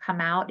and then you come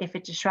out, if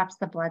it disrupts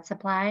the blood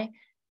supply,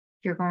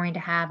 you're going to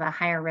have a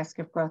higher risk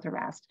of growth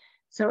arrest.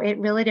 So it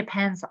really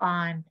depends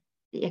on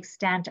the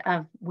extent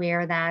of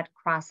where that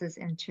crosses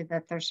into the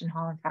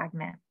Thurston-Holland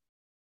fragment.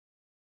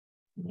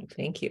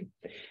 Thank you.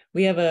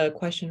 We have a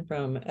question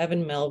from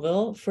Evan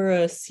Melville. For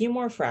a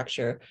Seymour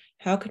fracture,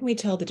 how can we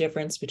tell the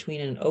difference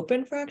between an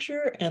open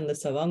fracture and the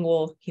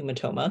subungual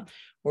hematoma?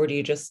 Or do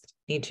you just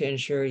need to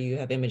ensure you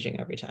have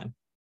imaging every time?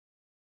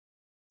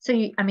 So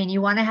you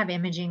want to have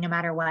imaging no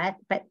matter what,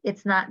 but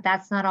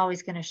that's not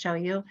always going to show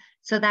you.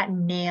 So that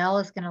nail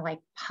is going to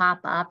like pop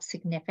up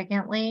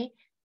significantly.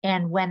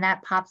 And when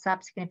that pops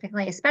up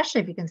significantly,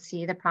 especially if you can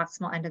see the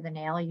proximal end of the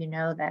nail, you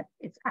know that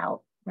it's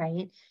out,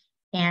 right?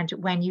 And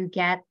when you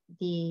get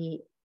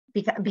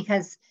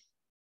because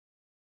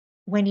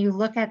when you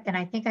look at, and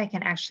I think I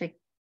can actually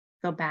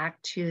go back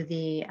to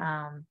the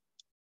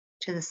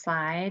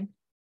slide,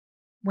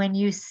 when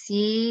you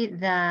see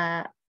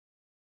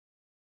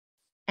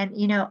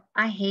and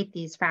I hate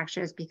these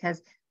fractures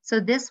because, so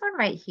this one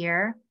right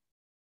here,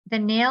 the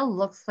nail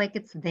looks like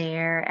it's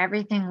there.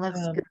 Everything looks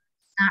good.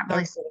 It's not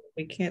really.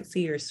 We can't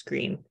see your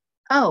screen.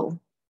 Oh,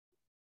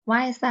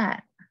 why is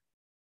that?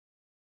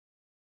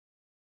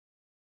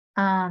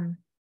 Can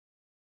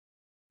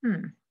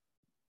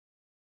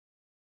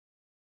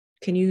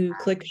you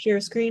click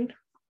share screen?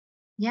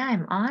 Yeah,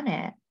 I'm on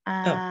it.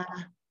 Oh.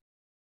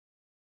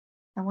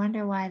 I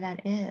wonder why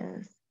that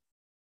is.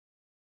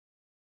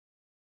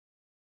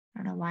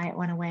 I don't know why it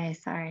went away,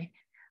 sorry.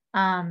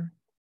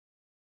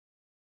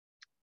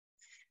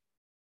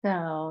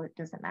 So it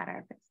doesn't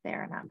matter if it's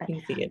there or not, but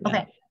you can see it now.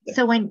 Okay.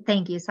 So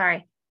thank you,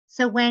 sorry.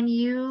 So when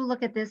you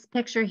look at this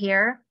picture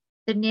here,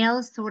 the nail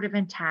is sort of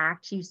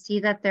intact. You see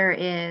that there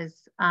is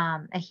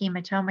a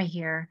hematoma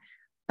here,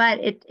 but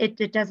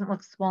it doesn't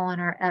look swollen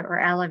or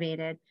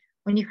elevated.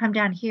 When you come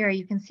down here,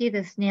 you can see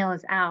this nail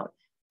is out.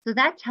 So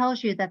that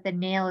tells you that the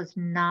nail is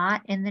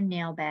not in the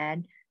nail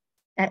bed.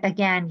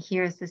 Again,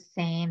 here's the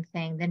same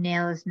thing. The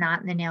nail is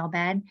not in the nail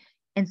bed.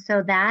 And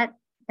so that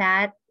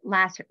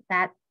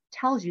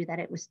tells you that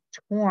it was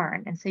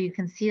torn. And so you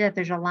can see that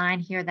there's a line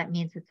here that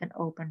means it's an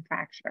open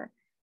fracture,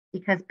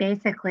 because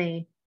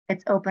basically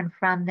it's open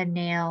from the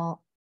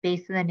nail,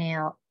 base of the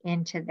nail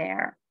into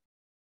there.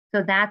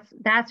 So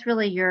that's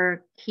really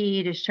your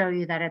key to show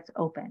you that it's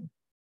open,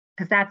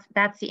 because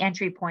that's the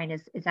entry point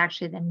is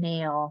actually the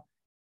nail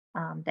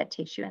that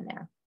takes you in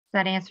there. Does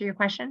that answer your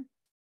question?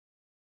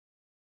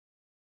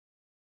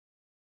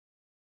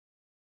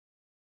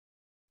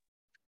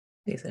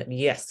 They said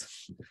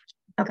yes.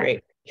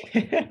 Okay.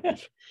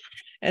 Great.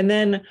 And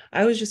then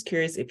I was just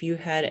curious if you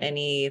had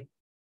any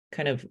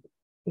kind of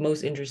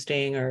most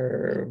interesting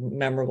or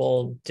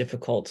memorable,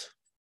 difficult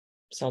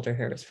Salter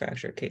Harris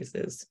fracture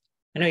cases.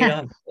 I know you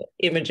don't have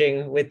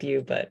imaging with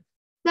you, but.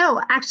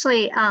 No,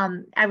 actually,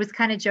 I was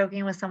kind of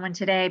joking with someone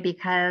today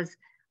because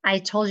I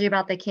told you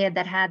about the kid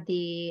that had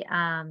the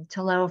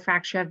Talo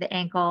fracture of the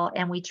ankle,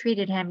 and we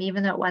treated him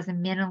even though it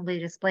wasn't minimally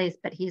displaced,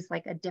 but he's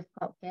like a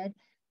difficult kid.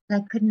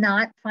 And I could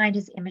not find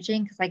his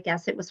imaging because I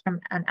guess it was from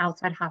an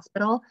outside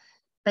hospital,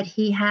 but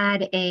he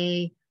had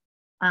a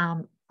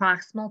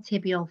proximal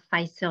tibial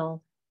physeal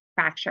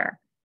fracture.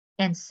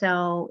 And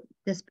so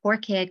this poor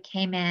kid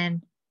came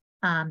in,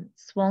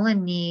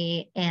 swollen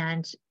knee.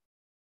 And,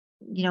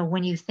 you know,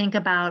 when you think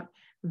about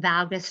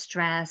valgus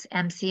stress,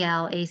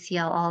 MCL,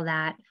 ACL, all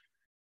that,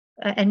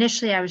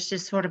 initially I was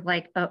just sort of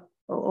like, oh,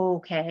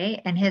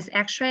 okay. And his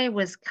x-ray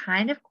was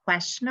kind of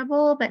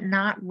questionable, but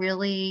not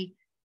really,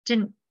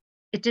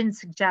 it didn't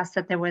suggest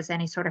that there was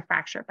any sort of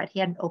fracture, but he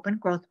had an open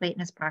growth plate in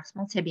his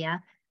proximal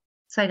tibia.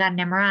 So I got an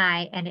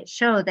MRI and it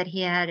showed that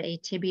he had a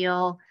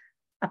proximal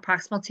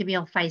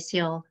tibial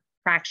physeal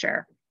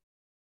fracture.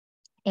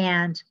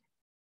 And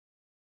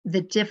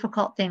the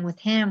difficult thing with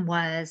him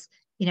was,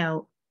 you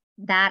know,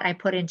 that I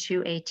put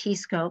into a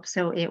T-scope.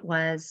 So it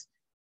was,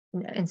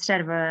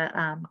 instead of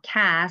a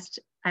cast,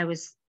 I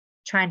was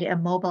trying to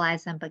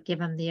immobilize him, but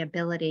give him the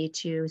ability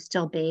to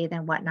still bathe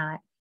and whatnot.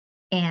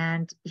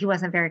 And he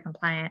wasn't very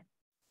compliant,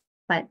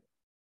 but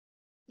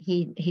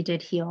he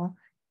did heal.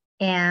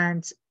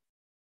 And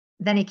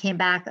then he came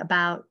back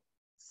about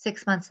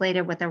 6 months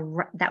later with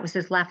that was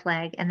his left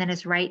leg. And then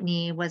his right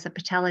knee was a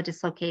patella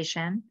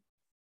dislocation.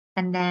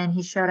 And then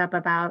he showed up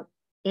about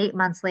 8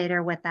 months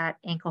later with that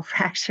ankle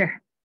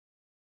fracture.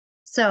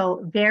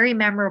 So very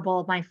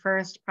memorable, my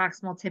first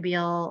proximal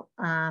tibial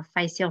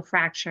physeal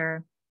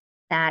fracture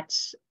that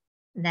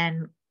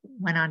then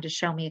went on to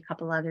show me a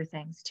couple other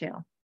things too.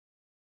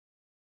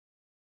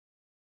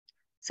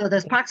 So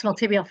those proximal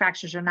tibial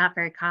fractures are not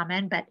very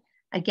common, but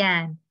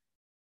again,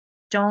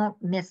 don't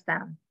miss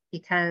them,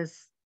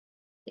 because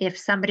if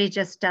somebody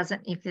just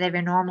doesn't, if they have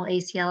a normal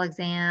ACL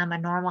exam, a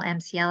normal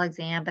MCL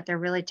exam, but they're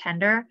really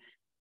tender,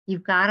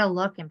 you've got to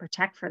look and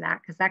protect for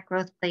that, because that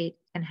growth plate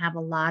can have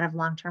a lot of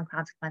long-term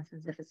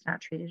consequences if it's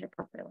not treated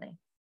appropriately.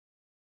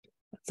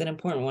 That's an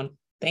important one.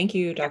 Thank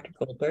you, Dr.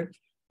 Goldberg.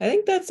 I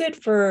think that's it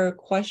for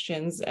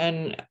questions.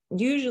 And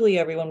usually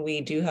everyone,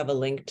 we do have a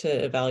link to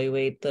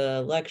evaluate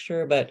the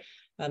lecture, but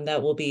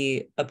that will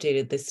be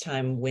updated this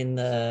time when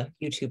the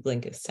YouTube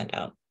link is sent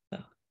out.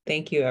 So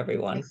thank you,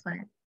 everyone.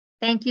 Excellent.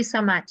 Thank you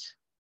so much.